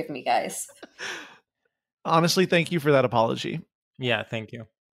 please forgive me, guys. Honestly, thank you for that apology. Yeah, thank you.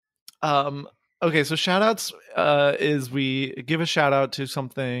 Okay, so shout outs is we give a shout out to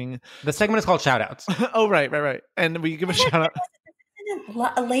something. The segment is called Shout Outs. Oh, right. And we give a shout out.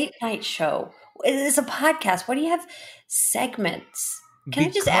 A late night show. It is a podcast. Why do you have segments? Can I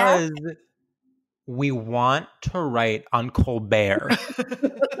just ask? We want to write on Colbert.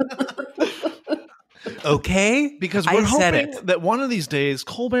 Okay? Because I we're said hoping it. that one of these days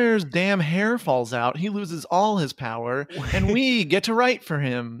Colbert's damn hair falls out, he loses all his power, and we get to write for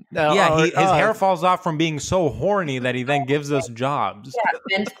him. His hair falls off from being so horny that he then gives us jobs.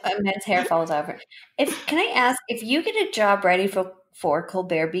 Yeah, men's hair falls over. Can I ask, if you get a job ready for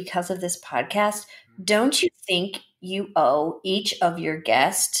Colbert because of this podcast, don't you think you owe each of your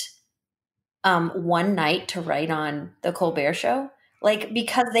guests one night to write on the Colbert Show? Like,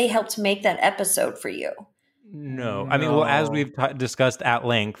 because they helped make that episode for you. No. I mean, well, as we've discussed at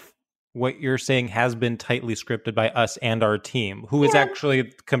length, what you're saying has been tightly scripted by us and our team, who is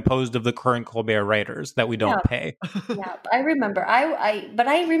actually composed of the current Colbert writers that we don't pay. Yeah, I remember. But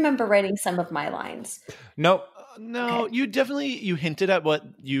I remember writing some of my lines. Nope. No, okay. You hinted at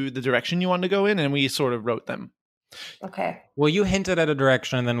the direction you wanted to go in, and we sort of wrote them. Okay. Well, you hinted at a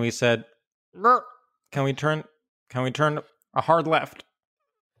direction, and then we said, can we turn a hard left?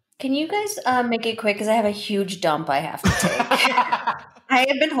 Can you guys make it quick? Because I have a huge dump I have to take. I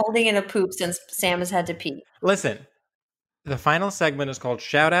have been holding in a poop since Sam has had to pee. Listen, the final segment is called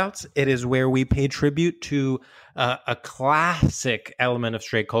Shoutouts. It is where we pay tribute to a classic element of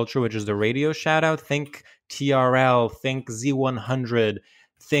straight culture, which is the radio shoutout. Think TRL, think Z100,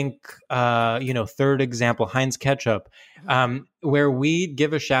 think, third example, Heinz Ketchup, where we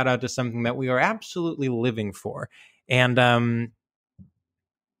give a shout out to something that we are absolutely living for. And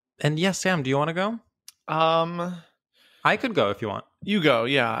yes, Sam, do you want to go? I could go if you want. You go,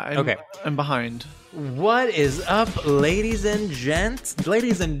 yeah. Okay. I'm behind. What is up, ladies and gents?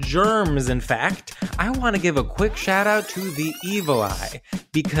 Ladies and germs, in fact. I want to give a quick shout out to the Evil Eye,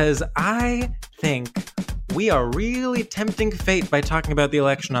 because I think we are really tempting fate by talking about the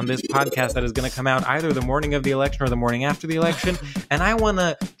election on this podcast that is going to come out either the morning of the election or the morning after the election. And I want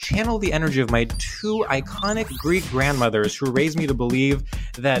to channel the energy of my two iconic Greek grandmothers who raised me to believe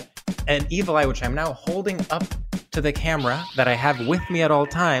that an evil eye, which I'm now holding up to the camera that I have with me at all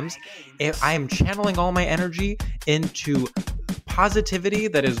times, I am channeling all my energy into positivity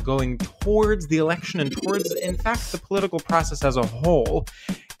that is going towards the election and towards, in fact, the political process as a whole.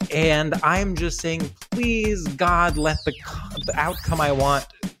 And I'm just saying, please, God, let the outcome I want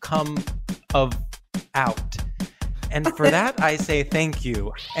come out. And for that, I say thank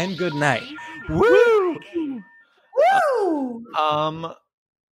you and good night. Woo! Woo!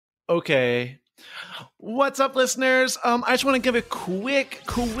 Okay. What's up, listeners? I just want to give a quick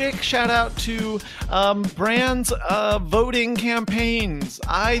shout out to brands' voting campaigns.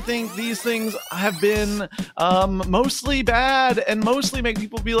 I think these things have been mostly bad and mostly make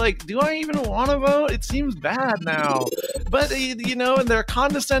people be like, do I even want to vote? It seems bad now. But, you know, and they're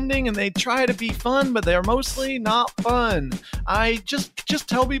condescending and they try to be fun, but they're mostly not fun. I just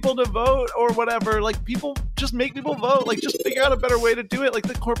tell people to vote or whatever. Like, people just make people vote. Like, just figure out a better way to do it. Like,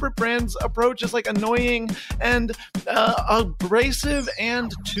 the corporate brands approach is like annoying and abrasive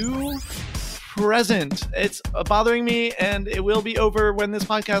and too present. It's bothering me, and it will be over when this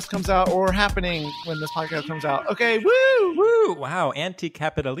podcast comes out, or happening when this podcast comes out. Okay, woo! Wow,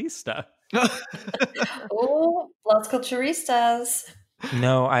 anti-capitalista. Oh, Las Culturistas.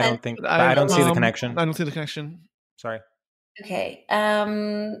 No, I don't think. I don't see the connection. I don't see the connection. Sorry. Okay.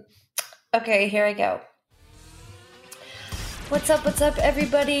 Okay, here I go. What's up,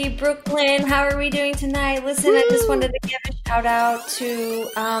 everybody? Brooklyn, how are we doing tonight? Listen, I just wanted to give a shout out to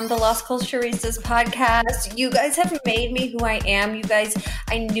the Las Culturistas podcast. You guys have made me who I am. You guys,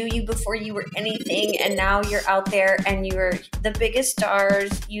 I knew you before you were anything, and now you're out there and you're the biggest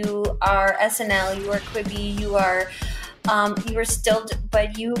stars. You are SNL, you are Quibi, you are still,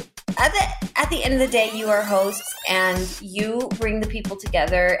 but you, at the end of the day, you are hosts and you bring the people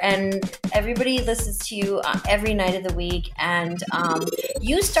together, and everybody listens to you every night of the week. And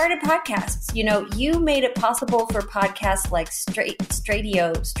you started podcasts. You know, you made it possible for podcasts like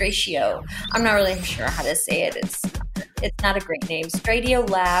Stratio. I'm not really sure how to say it. It's not a great name. Stradio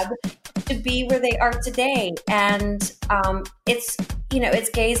Lab to be where they are today. And it's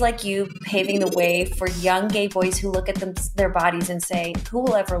gays like you paving the way for young gay boys who look at their bodies and say, who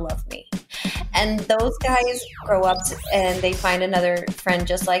will ever love me? And those guys grow up and they find another friend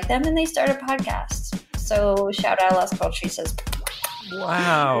just like them, and they start a podcast. So shout out Las Culturistas.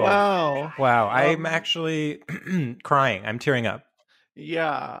 Wow. I'm actually crying. I'm tearing up.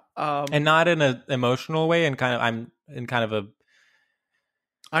 Yeah. And not in an emotional way, and I'm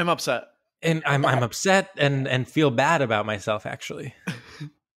upset. And I'm upset and feel bad about myself, actually.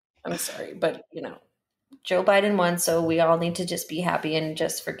 I'm sorry, but you know, Joe Biden won, so we all need to just be happy and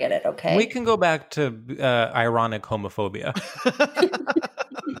just forget it, okay? We can go back to ironic homophobia.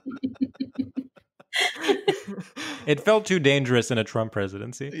 It felt too dangerous in a Trump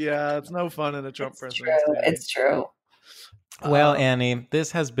presidency. Yeah, it's no fun in a Trump presidency. It's true. Well, Annie,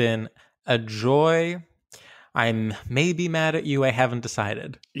 this has been a joy. I'm maybe mad at you. I haven't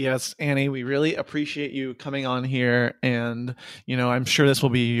decided. Yes, Annie, we really appreciate you coming on here. And, you know, I'm sure this will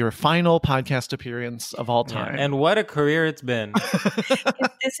be your final podcast appearance of all time. Yeah, and what a career it's been.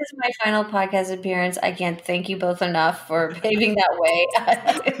 If this is my final podcast appearance, I can't thank you both enough for paving that way.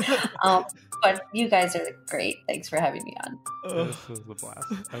 But you guys are great. Thanks for having me on. This was the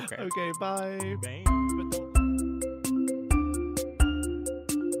blast. Okay. Okay, bye. Bye.